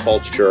popular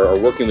culture or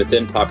working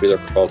within popular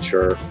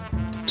culture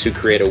to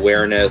create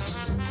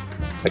awareness,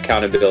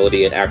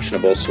 accountability, and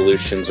actionable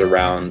solutions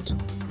around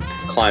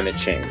climate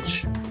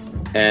change.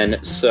 And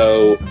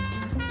so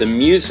the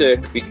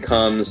music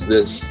becomes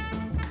this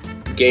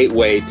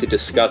gateway to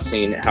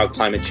discussing how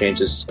climate change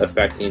is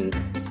affecting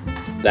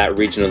that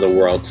region of the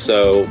world.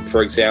 So,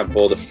 for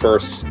example, the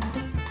first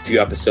few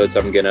episodes,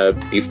 I'm going to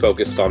be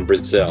focused on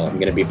Brazil. I'm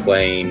going to be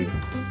playing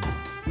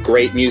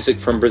great music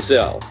from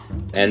Brazil.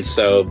 And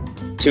so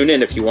tune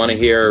in if you want to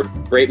hear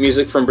great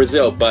music from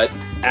Brazil. But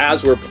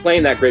as we're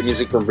playing that great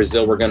music from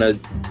Brazil, we're going to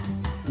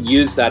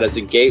use that as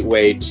a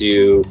gateway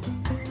to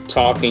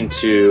talking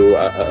to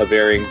a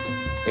very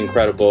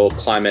incredible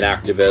climate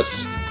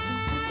activist,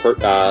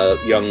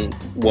 young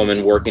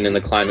woman working in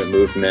the climate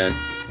movement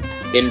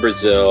in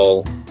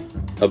Brazil,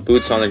 a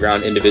boots on the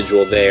ground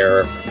individual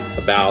there,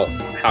 about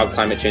how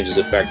climate change is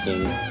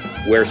affecting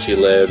where she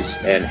lives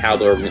and how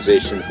the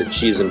organizations that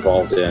she's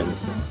involved in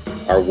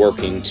are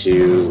working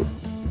to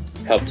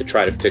help to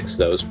try to fix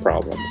those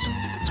problems.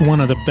 It's one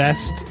of the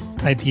best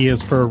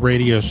ideas for a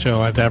radio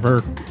show I've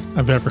ever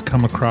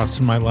come across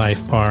in my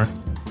life, Par.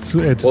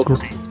 It's well,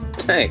 great.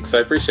 Thanks, I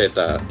appreciate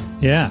that.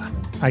 Yeah,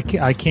 I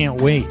can't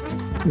wait.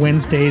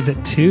 Wednesdays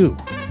at 2.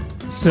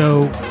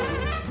 So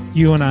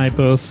you and I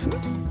both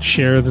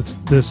share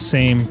the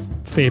same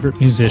favorite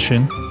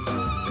musician.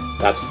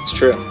 That's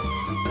true.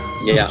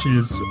 Yeah.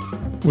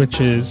 Which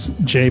is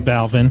J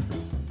Balvin.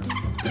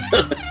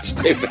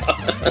 J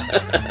Balvin.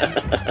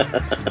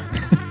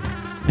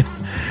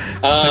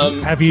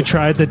 Have you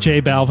tried the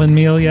J Balvin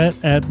meal yet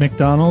at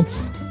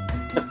McDonald's?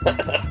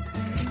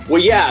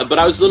 Well, yeah, but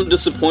I was a little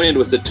disappointed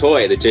with the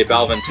J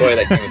Balvin toy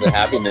that came with the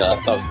Happy Meal. I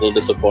thought it was a little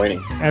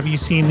disappointing. Have you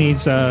seen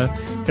these?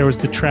 There was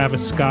the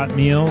Travis Scott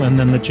meal and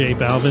then the J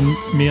Balvin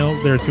meal.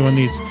 They're doing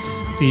these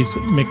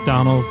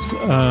McDonald's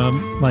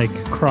like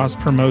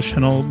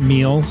cross-promotional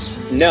meals.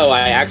 No,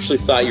 I actually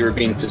thought you were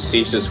being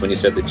facetious when you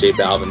said the J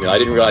Balvin meal. I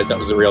didn't realize that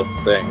was a real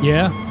thing.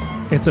 Yeah.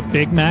 It's a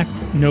Big Mac,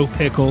 no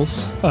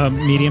pickles,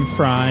 medium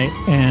fry,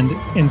 and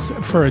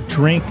for a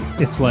drink,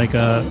 it's like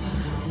a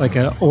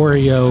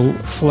Oreo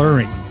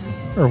flurry,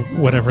 or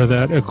whatever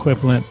that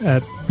equivalent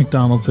at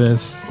McDonald's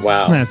is. Wow.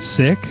 Isn't that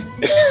sick?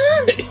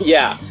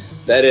 Yeah,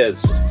 that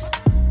is.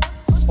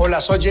 Hola,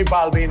 soy J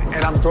Balvin,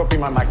 and I'm dropping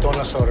my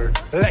McDonald's order.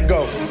 Let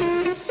go.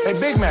 Hey,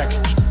 Big Mac.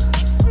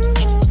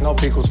 No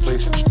pickles,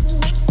 please.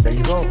 There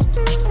you go.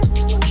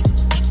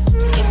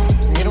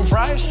 Medium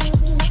fries,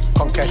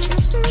 con ketchup.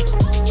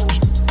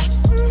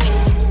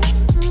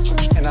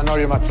 And an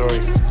Oreo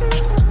McFlurry.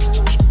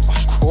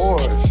 Of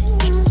course.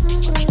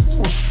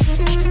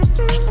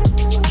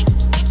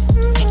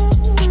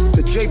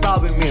 The J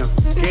Balvin meal.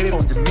 Get it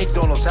on the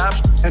McDonald's app,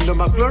 and the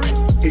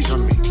McFlurry is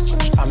on me.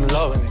 I'm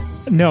loving it.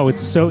 No,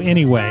 it's so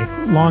anyway,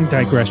 long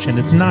digression.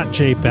 It's not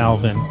J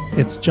Balvin.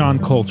 It's John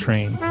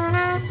Coltrane,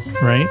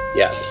 right?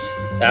 Yes,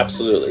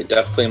 absolutely.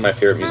 Definitely my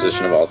favorite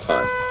musician of all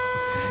time.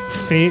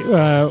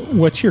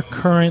 What's your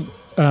current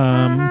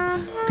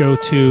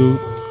go-to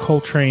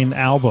Coltrane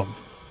album?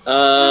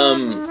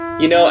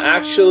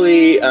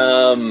 Actually,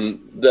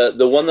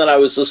 the one that I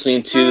was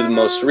listening to the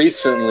most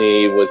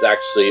recently was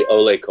actually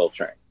Ole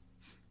Coltrane.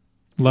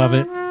 Love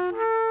it.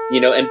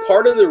 And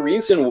part of the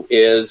reason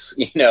is,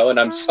 and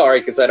I'm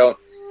sorry because I don't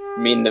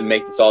mean to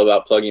make this all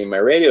about plugging my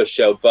radio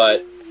show,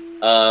 but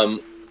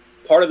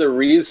part of the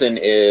reason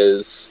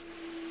is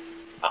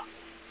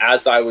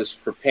as I was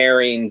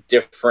preparing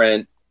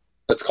different,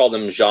 let's call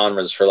them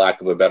genres for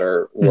lack of a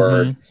better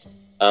word,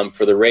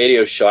 for the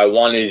radio show, I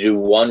wanted to do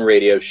one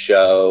radio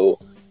show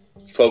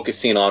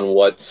focusing on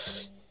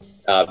what's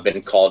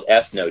been called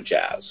ethno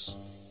jazz.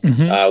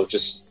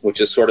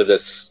 Which is sort of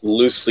this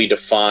loosely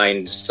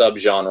defined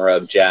subgenre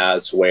of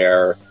jazz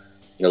where,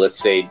 let's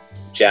say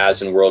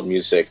jazz and world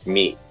music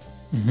meet.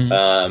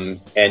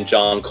 And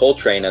John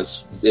Coltrane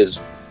is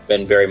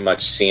been very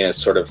much seen as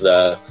sort of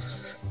the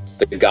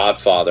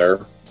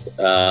godfather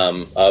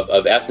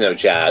of ethno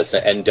jazz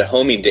and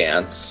Dahomey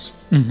Dance,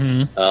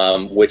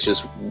 which is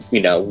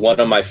one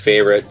of my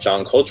favorite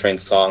John Coltrane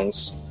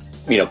songs.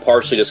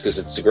 Partially just because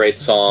it's a great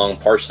song,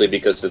 partially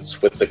because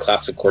it's with the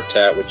Classic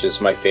Quartet, which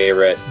is my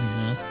favorite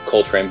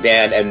Coltrane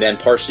band, and then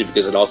partially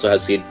because it also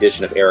has the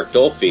addition of Eric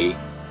Dolphy,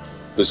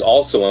 who's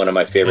also one of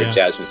my favorite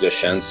jazz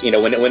musicians.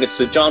 When it's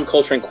the John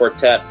Coltrane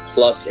Quartet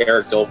plus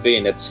Eric Dolphy,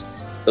 and it's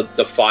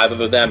the five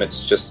of them,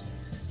 it's just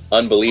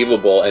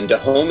unbelievable. And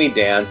Dahomey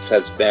Dance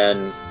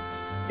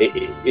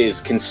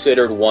is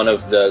considered one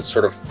of the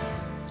sort of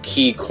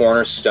key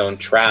cornerstone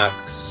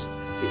tracks,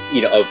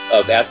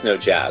 of ethno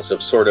jazz,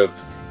 of sort of,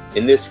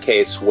 in this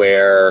case,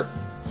 where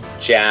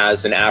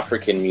jazz and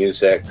African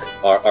music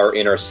are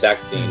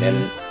intersecting.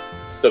 And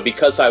so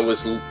because I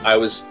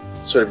was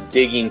sort of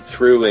digging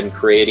through and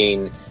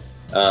creating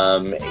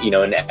you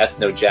know, an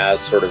ethno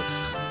jazz sort of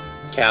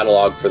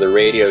catalog for the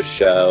radio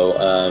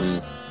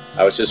show.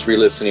 I was just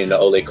re-listening to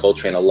Ole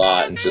Coltrane a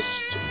lot and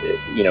just,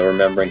 you know,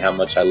 remembering how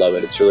much I love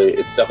it. It's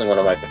definitely one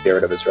of my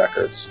favorite of his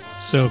records.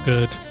 So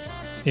good.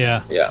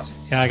 Yeah. Yeah.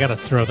 I got to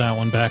throw that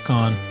one back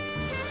on.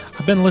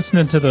 I've been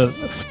listening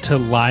to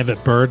Live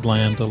at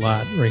Birdland a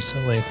lot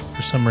recently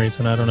for some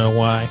reason. I don't know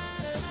why.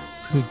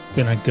 It's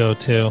been a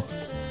go-to.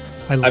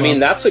 I mean,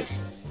 that's a...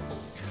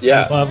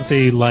 Yeah. I love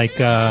the, like,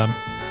 the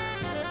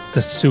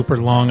super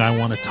long I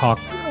want to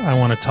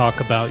talk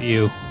about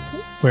you,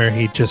 where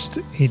he just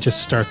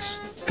starts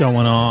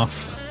going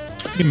off.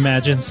 Can you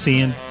imagine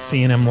seeing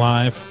him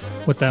live?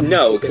 What that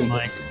was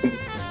like?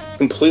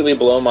 Completely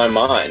blow my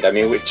mind. I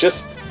mean,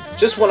 just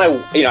when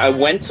I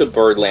went to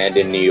Birdland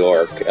in New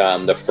York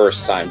the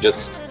first time,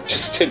 just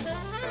to,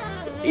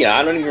 you know,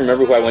 I don't even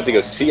remember who I went to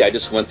go see. I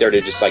just went there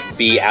to just like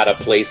be at a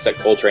place that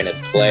Coltrane had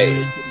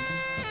played,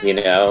 you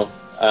know.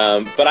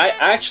 But I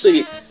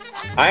actually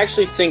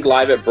think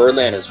Live at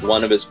Birdland is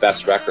one of his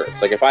best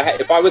records. Like if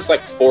I was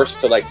like forced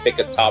to like pick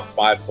a top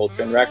 5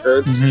 Coltrane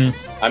records,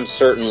 I'm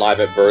certain Live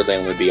at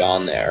Birdland would be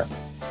on there.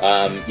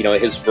 You know,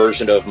 his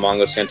version of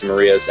Mongo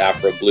Santamaria's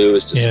Afro Blue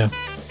is just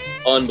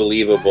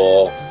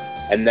unbelievable.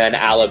 And then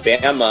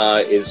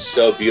Alabama is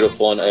so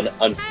beautiful and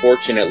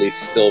unfortunately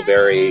still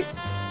very,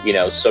 you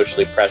know,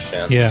 socially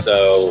prescient. Yeah.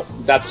 So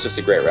that's just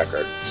a great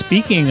record.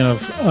 Speaking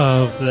of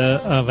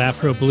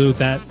Afro Blue,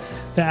 the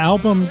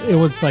album, it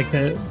was like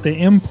the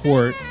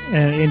import,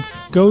 and it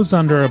goes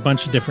under a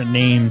bunch of different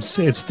names.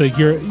 It's the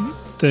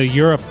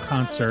Europe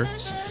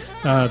concerts.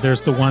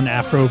 There's the one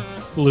Afro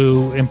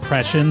Blue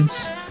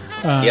Impressions.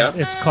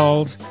 It's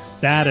called.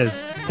 That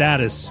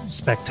is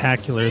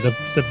spectacular.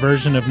 The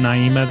version of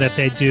Naima that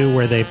they do,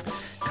 where they've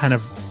kind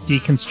of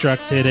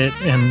deconstructed it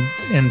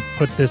and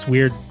put this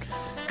weird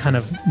kind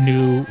of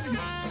new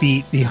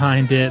beat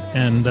behind it,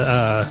 and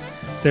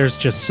there's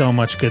just so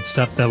much good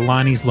stuff. The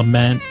Lonnie's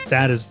Lament,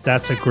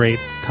 that's a great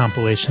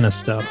compilation of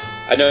stuff.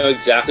 I know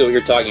exactly what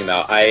you're talking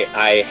about.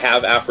 I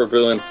have Afro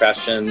Blue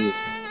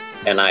Impressions,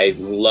 and I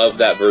love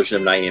that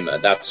version of Naima.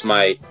 That's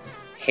my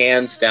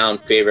hands down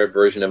favorite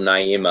version of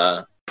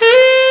Naima.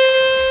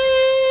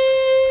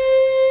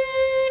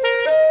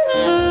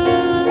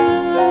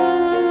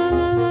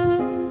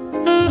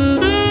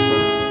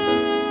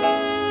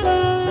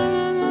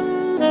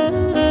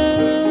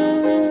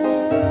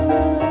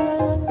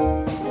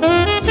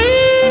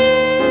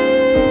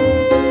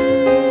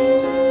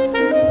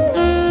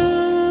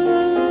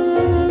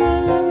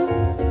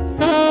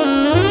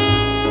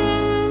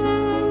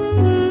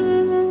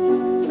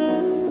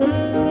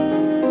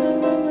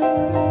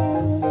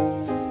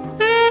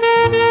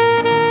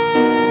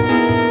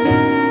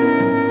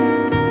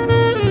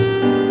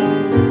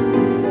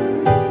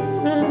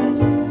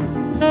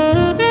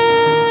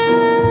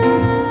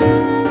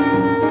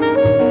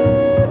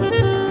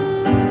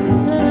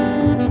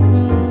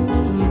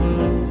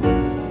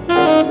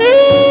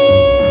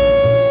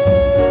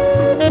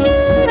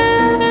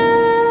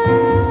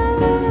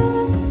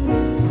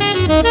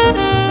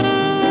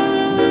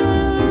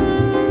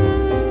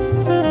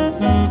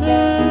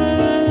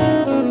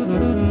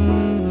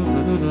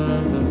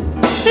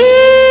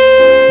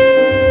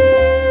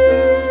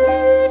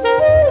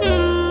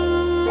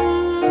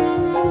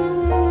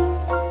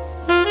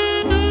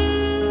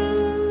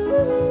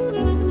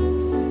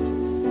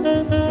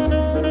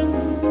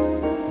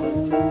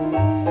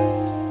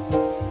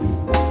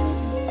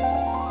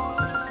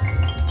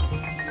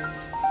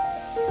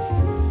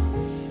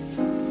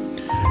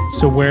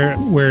 So where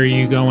are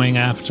you going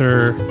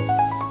after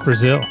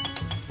Brazil?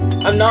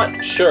 I'm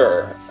not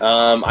sure.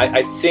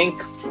 I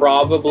think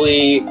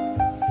probably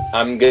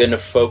I'm going to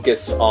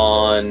focus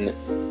on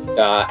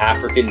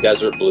African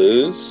desert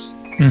blues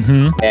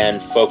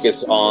and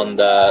focus on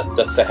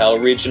the Sahel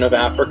region of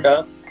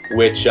Africa,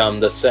 which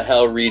the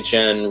Sahel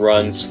region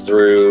runs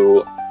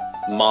through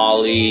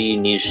Mali,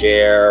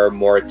 Niger,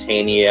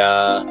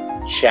 Mauritania,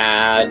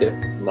 Chad,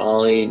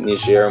 Mali,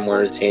 Niger,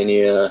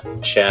 Mauritania,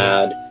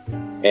 Chad,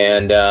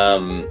 and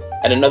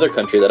another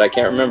country that I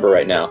can't remember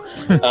right now.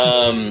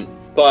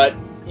 But,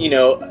 you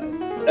know,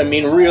 I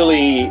mean,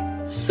 really,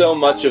 so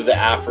much of the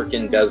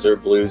African desert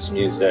blues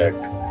music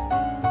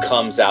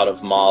comes out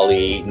of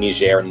Mali,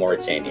 Niger, and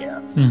Mauritania.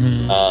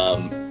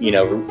 You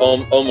know,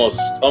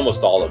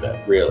 almost all of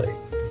it, really.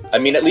 I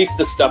mean, at least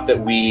the stuff that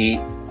we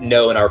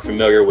know and are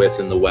familiar with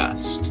in the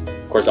West.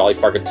 Of course, Ali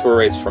Farka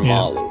Touré is from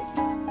Mali.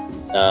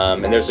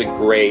 And there's a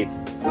great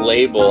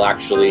label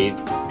actually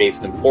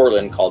based in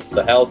Portland called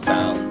Sahel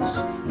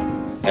Sounds.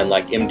 And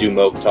like Imdu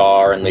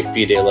Mokhtar and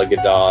Lefide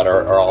Legadad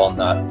are all on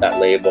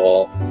that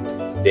label.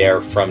 They're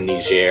from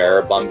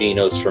Niger.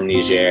 Bambino's from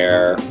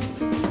Niger.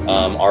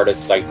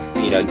 Artists like,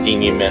 you know,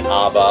 Dini Mint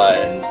Abba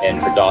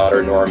and her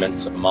daughter Norman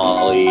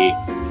Somali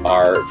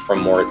are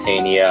from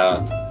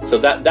Mauritania. So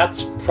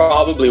that's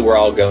probably where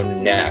I'll go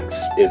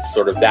next, is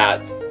sort of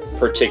that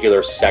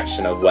particular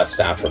section of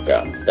West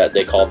Africa that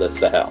they call the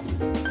Sahel.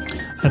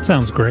 That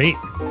sounds great.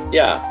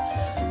 Yeah.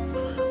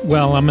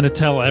 Well, I'm going to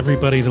tell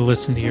everybody to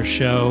listen to your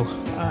show.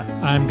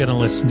 I'm going to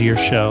listen to your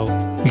show.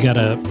 We got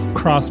to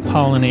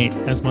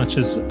cross-pollinate as much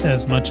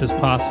as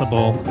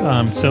possible.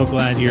 I'm so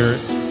glad you're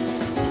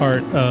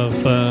part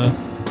of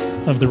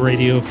the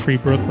Radio Free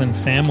Brooklyn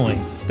family.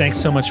 Thanks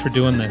so much for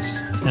doing this,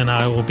 and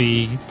I will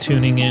be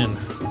tuning in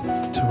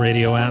to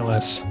Radio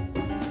Atlas.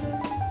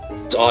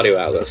 It's Audio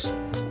Atlas.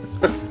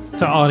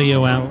 To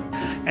Audio Atlas.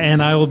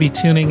 And I will be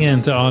tuning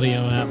in to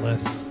Audio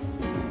Atlas.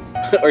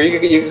 Or you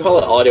can call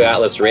it Audio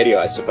Atlas Radio,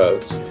 I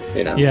suppose.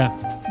 You know. Yeah.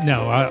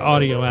 No,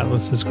 Audio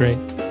Atlas is great.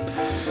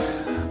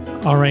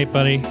 All right,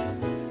 buddy.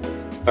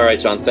 All right,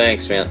 John.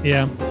 Thanks, man.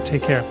 Yeah.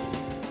 Take care.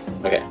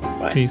 Okay.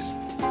 Bye. Peace.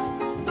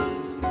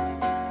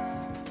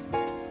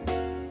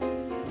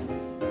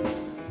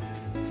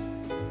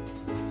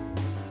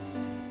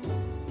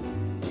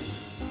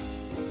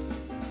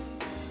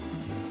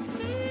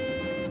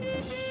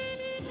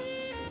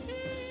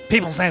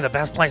 People say the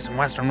best place in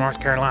Western North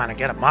Carolina to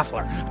get a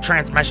muffler,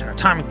 transmission, or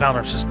timing belt,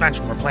 or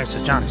suspension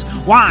replaces Johnny's.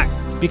 Why?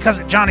 Because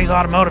at Johnny's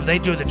Automotive, they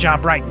do the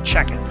job right and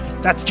check it.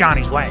 That's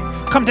Johnny's way.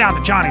 Come down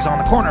to Johnny's on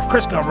the corner of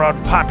Crisco Road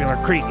and Popular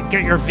Creek and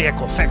get your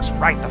vehicle fixed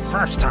right the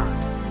first time.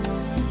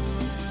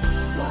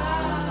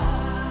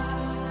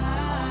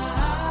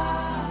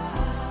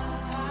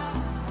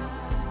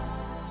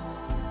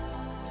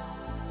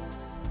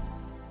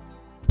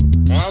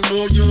 I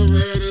know you're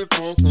ready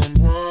for some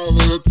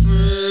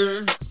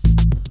politics.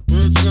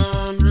 With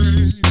John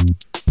Reed,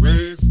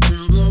 race to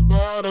the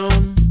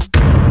bottom.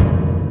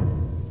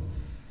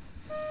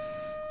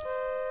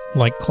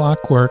 Like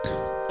clockwork,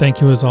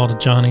 thank you as all to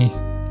Johnny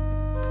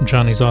from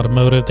Johnny's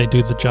Automotive. They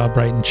do the job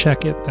right and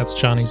check it. That's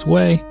Johnny's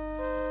way.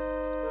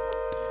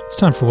 It's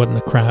time for What in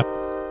the Crap.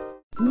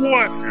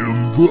 What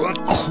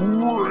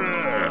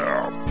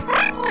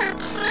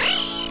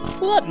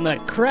in the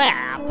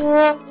crap?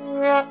 What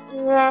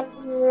in the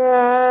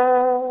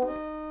crap?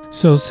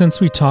 So since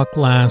we talked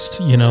last,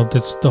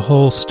 that's the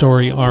whole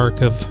story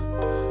arc of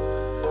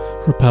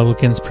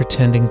Republicans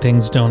pretending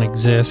things don't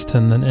exist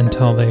and then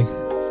until they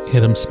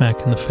hit them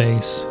smack in the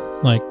face.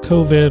 Like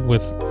COVID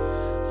with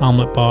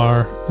Omelet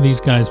Bar.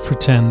 These guys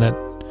pretend that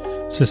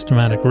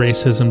systematic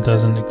racism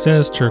doesn't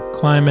exist or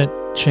climate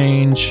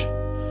change.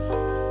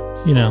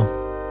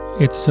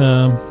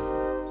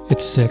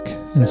 It's sick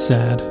and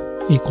sad.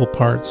 Equal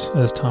parts,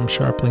 as Tom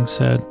Sharpling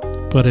said.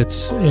 But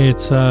it's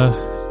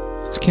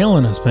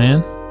killing us,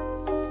 man.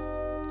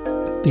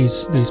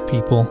 These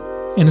people,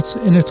 and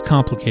it's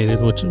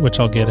complicated, which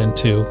I'll get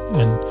into,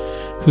 and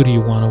who do you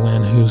want to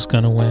win, who's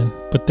gonna win.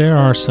 But there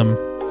are some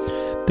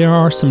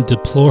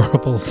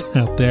deplorables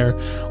out there.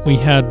 We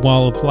had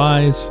Wall of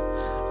Lies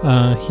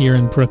here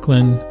in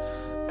Brooklyn,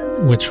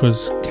 which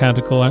was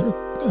cataloging,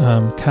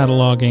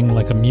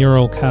 like a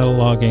mural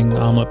cataloging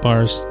Omelet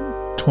Bar's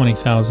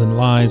 20,000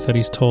 lies that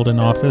he's told in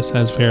office,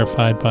 as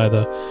verified by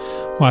the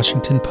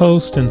Washington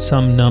Post, and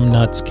some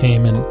numbnuts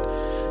came and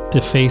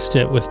defaced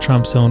it with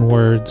Trump's own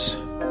words.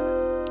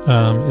 It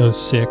was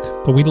sick,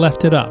 but we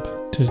left it up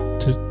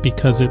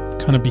because it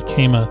kind of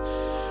became a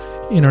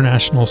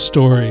international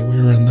story.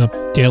 We were in the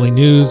Daily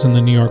News and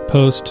the New York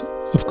Post.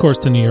 Of course,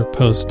 the New York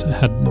Post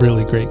had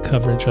really great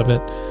coverage of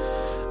it.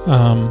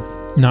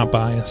 Not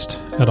biased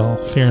at all,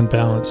 fair and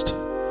balanced.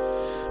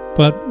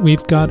 But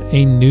we've got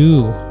a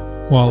new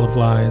Wall of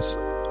Lies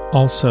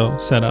also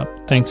set up,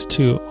 thanks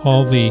to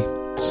all the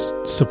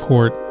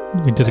support.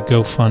 We did a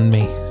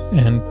GoFundMe,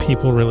 and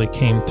people really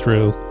came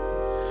through.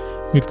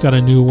 We've got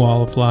a new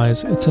Wall of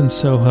Lies. It's in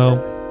Soho.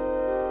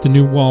 The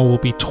new wall will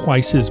be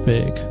twice as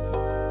big,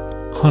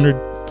 100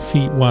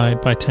 feet wide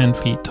by 10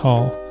 feet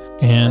tall,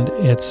 and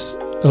it's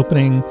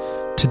opening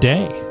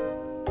today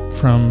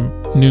from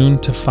noon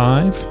to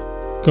 5.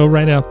 Go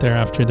right out there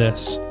after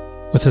this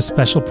with a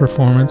special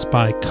performance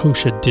by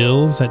Kosha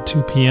Dills at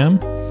 2 p.m.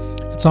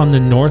 It's on the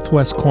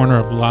northwest corner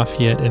of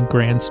Lafayette and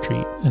Grand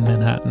Street in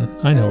Manhattan.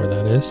 I know where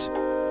that is.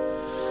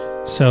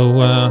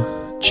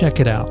 So check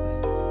it out.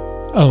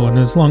 Oh, and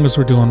as long as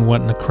we're doing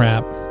What in the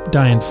Crap,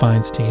 Dianne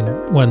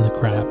Feinstein, What in the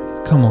Crap?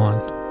 Come on.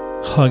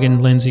 Hugging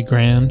Lindsey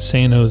Graham,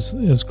 saying it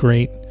was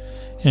great.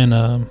 And,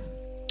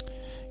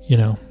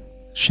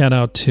 shout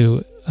out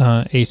to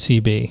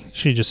ACB.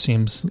 She just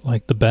seems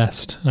like the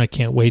best. I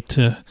can't wait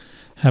to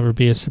have her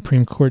be a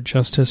Supreme Court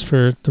justice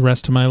for the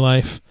rest of my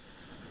life.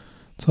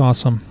 It's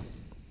awesome.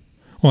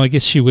 Well, I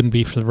guess she wouldn't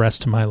be for the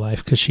rest of my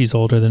life because she's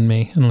older than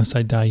me, unless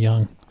I die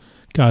young.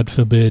 God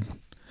forbid.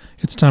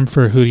 It's time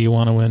for Who Do You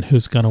Want to Win?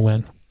 Who's Gonna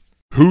Win?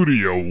 Who do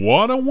you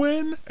want to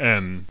win?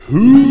 And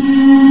who's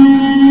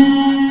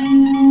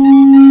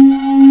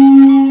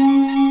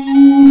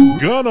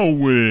gonna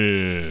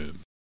win?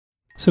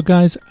 So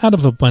guys, out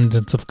of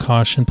abundance of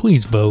caution,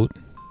 please vote.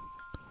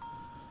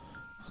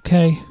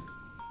 Okay?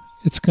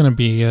 It's gonna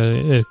be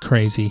a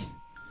crazy.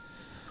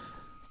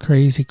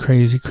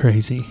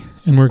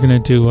 And we're gonna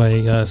do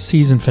a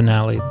season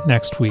finale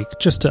next week,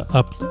 just to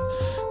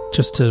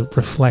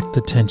reflect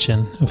the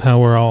tension of how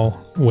we're all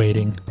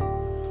waiting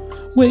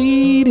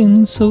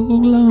so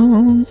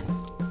long,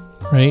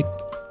 right?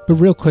 But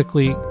real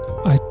quickly,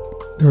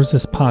 there was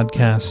this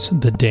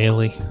podcast, The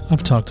Daily.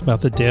 I've talked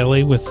about The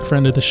Daily with a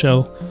friend of the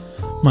show,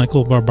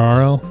 Michael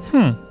Barbaro.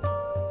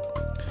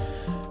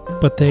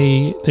 But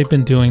they've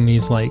been doing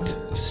these like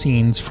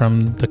scenes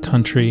from the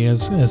country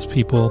as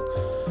people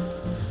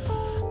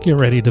get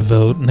ready to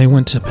vote. And they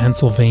went to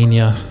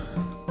Pennsylvania,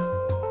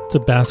 the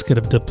Basket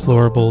of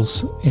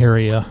Deplorables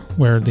area,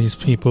 where these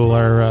people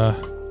are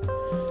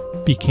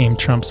became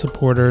Trump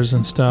supporters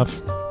and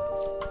stuff.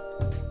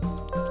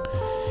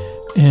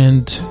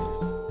 And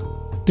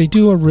they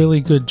do a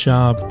really good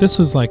job. This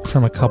was like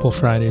from a couple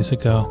Fridays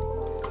ago.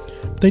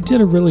 They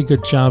did a really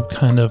good job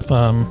kind of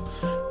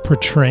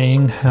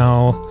portraying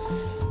how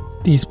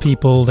these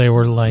people, they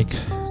were like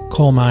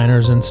coal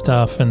miners and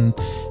stuff, and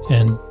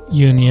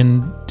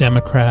Union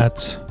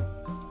Democrats,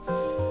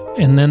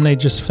 and then they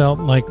just felt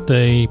like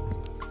the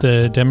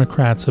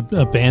Democrats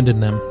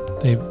abandoned them.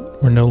 They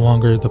were no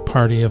longer the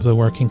party of the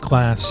working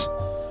class.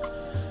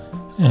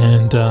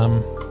 And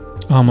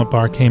Ahmed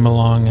Bar came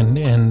along,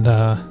 and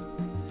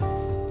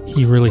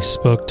he really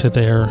spoke to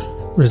their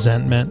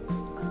resentment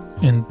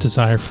and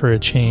desire for a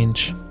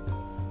change.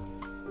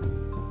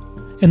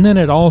 And then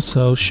it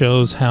also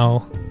shows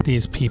how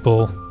these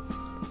people,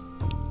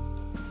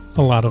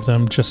 a lot of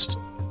them just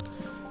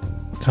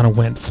kind of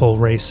went full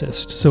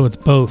racist. So it's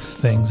both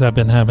things. I've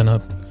been having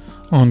an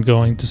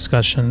ongoing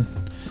discussion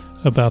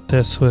about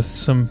this with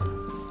some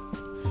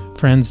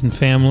friends and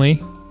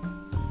family.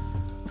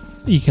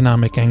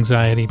 Economic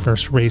anxiety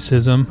versus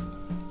racism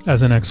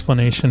as an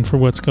explanation for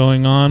what's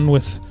going on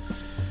with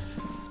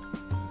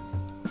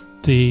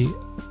the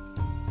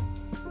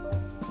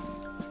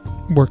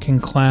working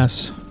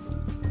class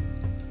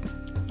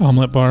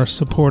Omelette Bar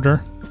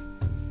supporter.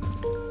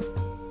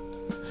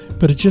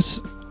 But it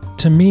just,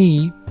 to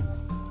me,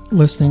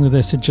 listening to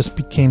this, it just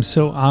became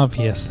so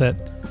obvious that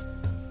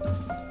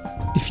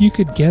if you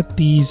could get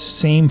these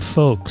same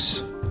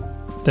folks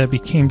that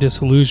became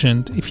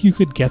disillusioned, if you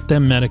could get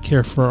them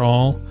Medicare for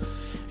All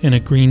and a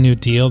Green New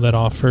Deal that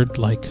offered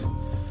like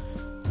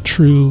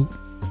true,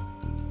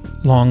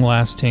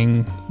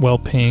 long-lasting,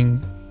 well-paying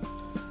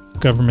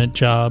government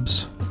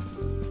jobs,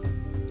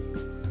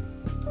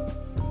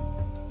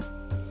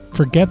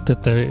 forget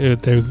that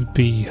they would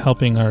be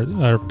helping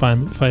our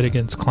fight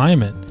against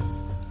climate.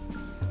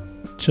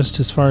 Just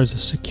as far as the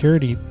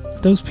security,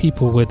 those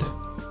people would,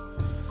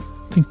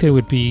 I think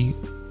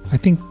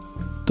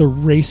the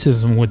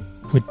racism would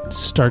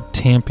start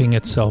tamping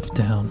itself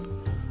down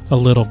a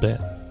little bit.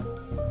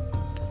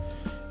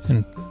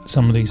 And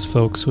some of these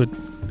folks would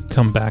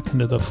come back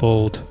into the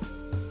fold.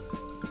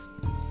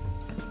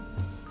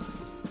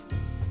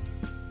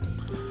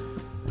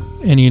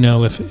 And you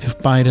know, if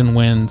Biden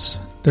wins,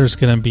 there's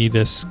going to be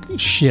this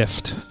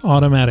shift,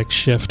 automatic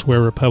shift,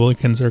 where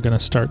Republicans are going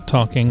to start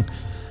talking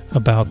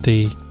about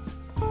the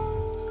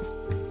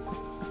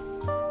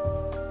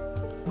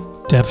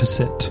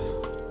deficit.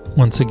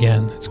 Once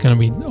again, it's going to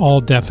be all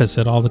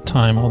deficit all the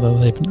time, although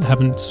they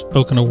haven't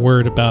spoken a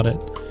word about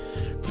it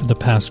for the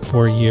past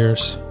 4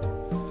 years.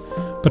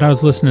 But I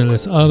was listening to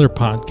this other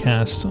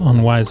podcast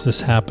on Why Is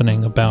This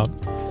Happening about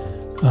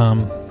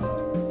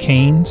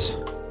Keynes,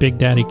 Big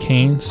Daddy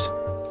Keynes,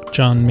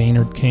 John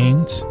Maynard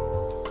Keynes.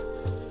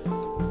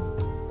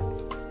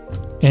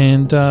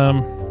 And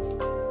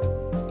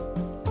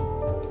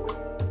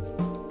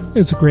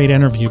it's a great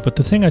interview, but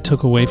the thing I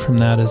took away from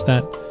that is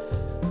that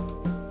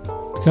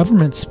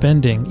government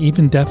spending,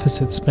 even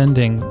deficit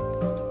spending,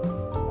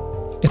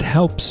 it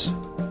helps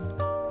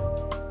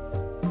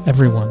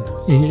everyone.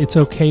 It's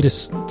okay to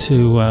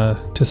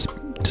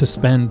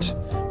spend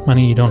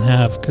money you don't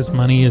have, because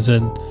money is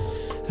an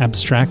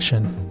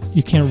abstraction.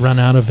 You can't run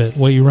out of it.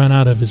 What you run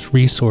out of is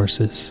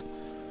resources.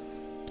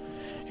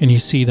 And you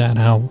see that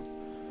how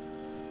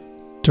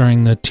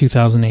during the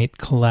 2008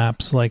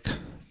 collapse, like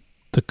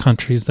the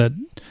countries that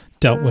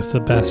dealt with the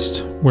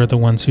best were the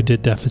ones who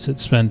did deficit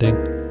spending.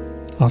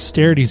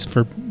 Austerity's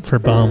for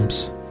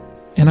bums.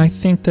 And I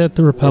think that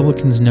the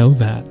Republicans know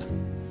that,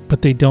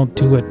 but they don't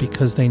do it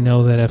because they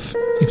know that if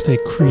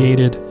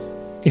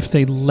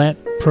they let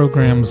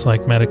programs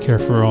like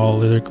Medicare for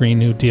All or the Green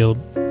New Deal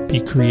be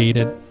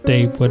created,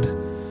 they would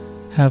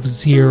have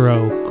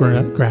zero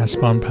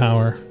grasp on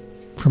power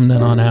from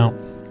then on out.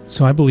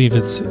 So I believe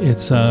it's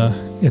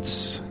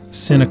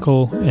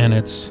cynical, and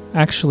it's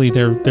actually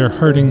they're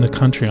hurting the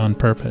country on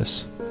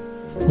purpose,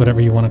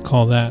 whatever you want to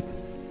call that,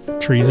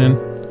 treason,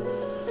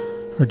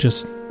 or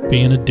just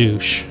being a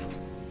douche.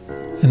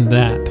 And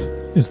that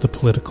is the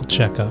political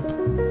checkup.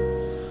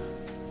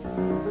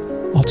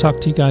 I'll talk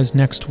to you guys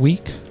next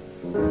week.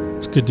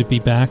 It's good to be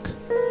back.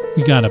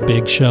 We got a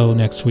big show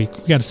next week.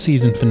 We got a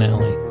season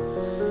finale.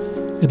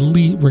 At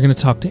least we're going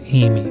to talk to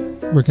Amy.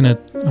 I'm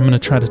going to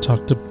try to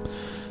talk to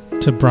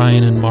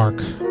Brian and Mark,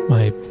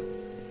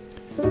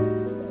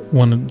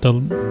 one of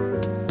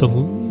the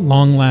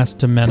long last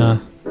Demena,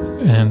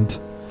 and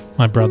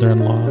my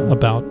brother-in-law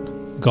about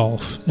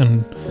golf,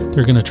 and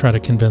they're going to try to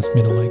convince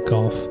me to like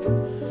golf.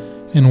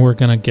 And we're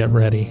going to get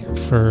ready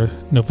for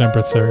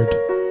November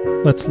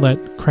 3rd. Let's let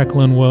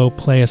Krekel and Woe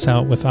play us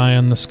out with Eye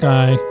on the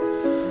Sky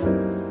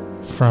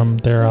from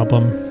their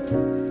album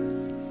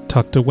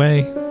Tucked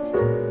Away.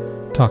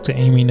 talk to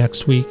Amy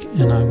next week,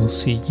 and I will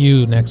see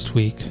you next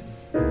week.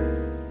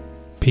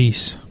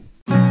 Peace.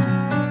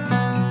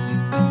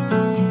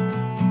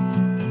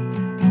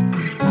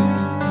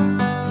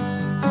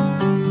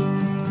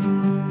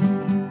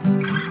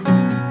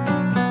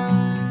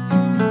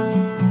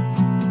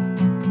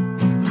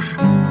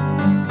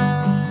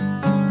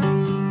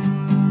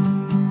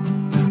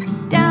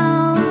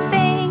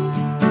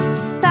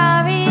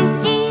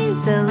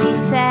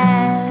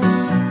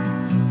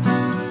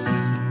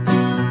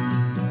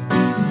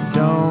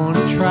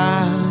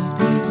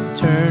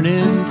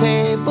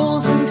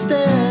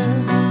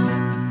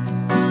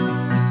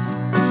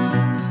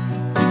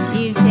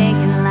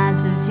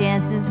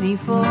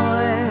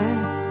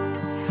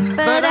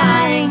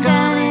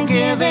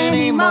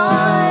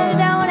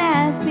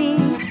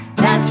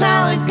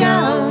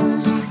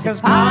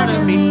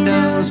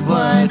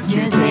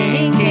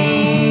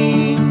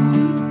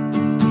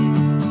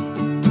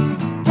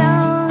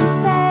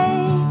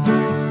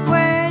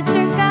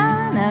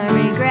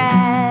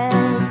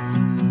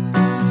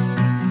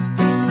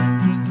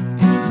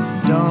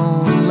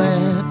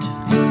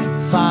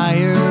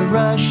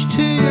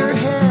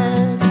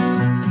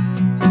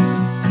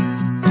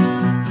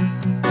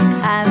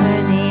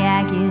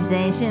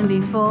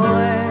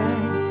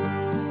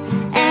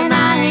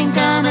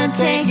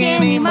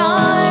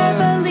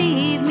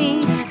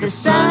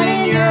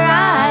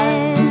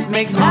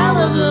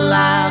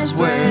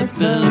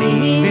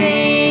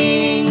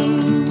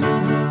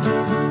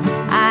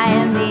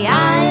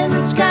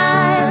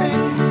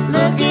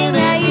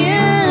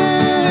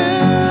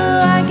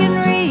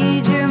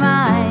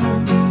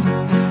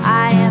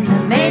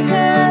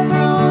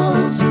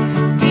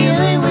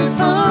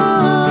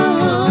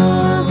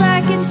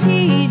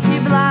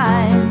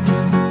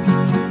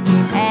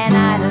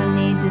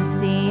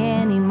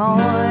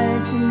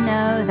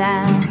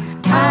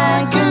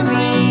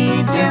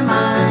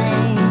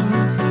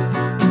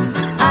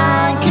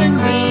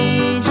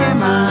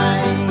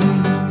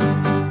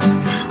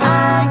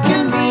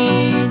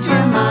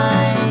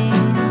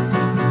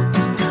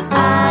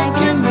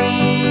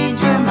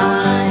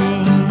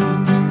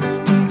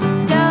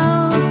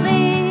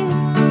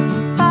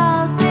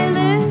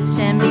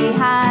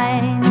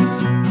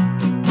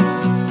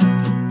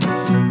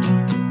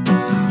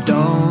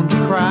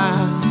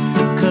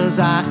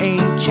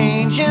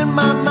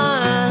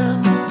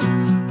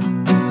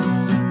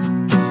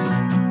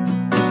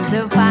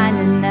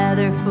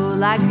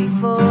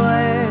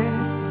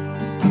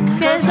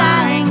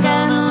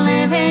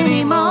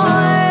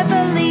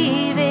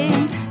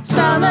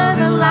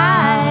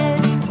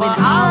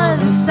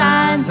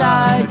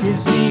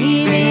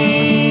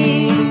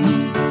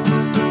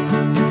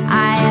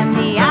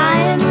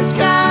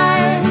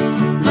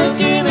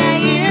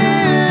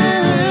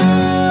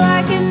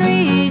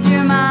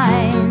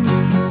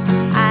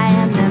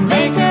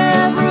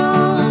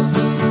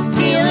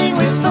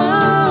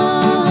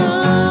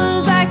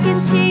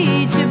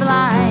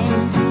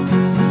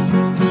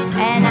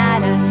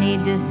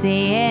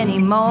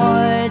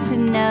 More to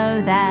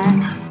know that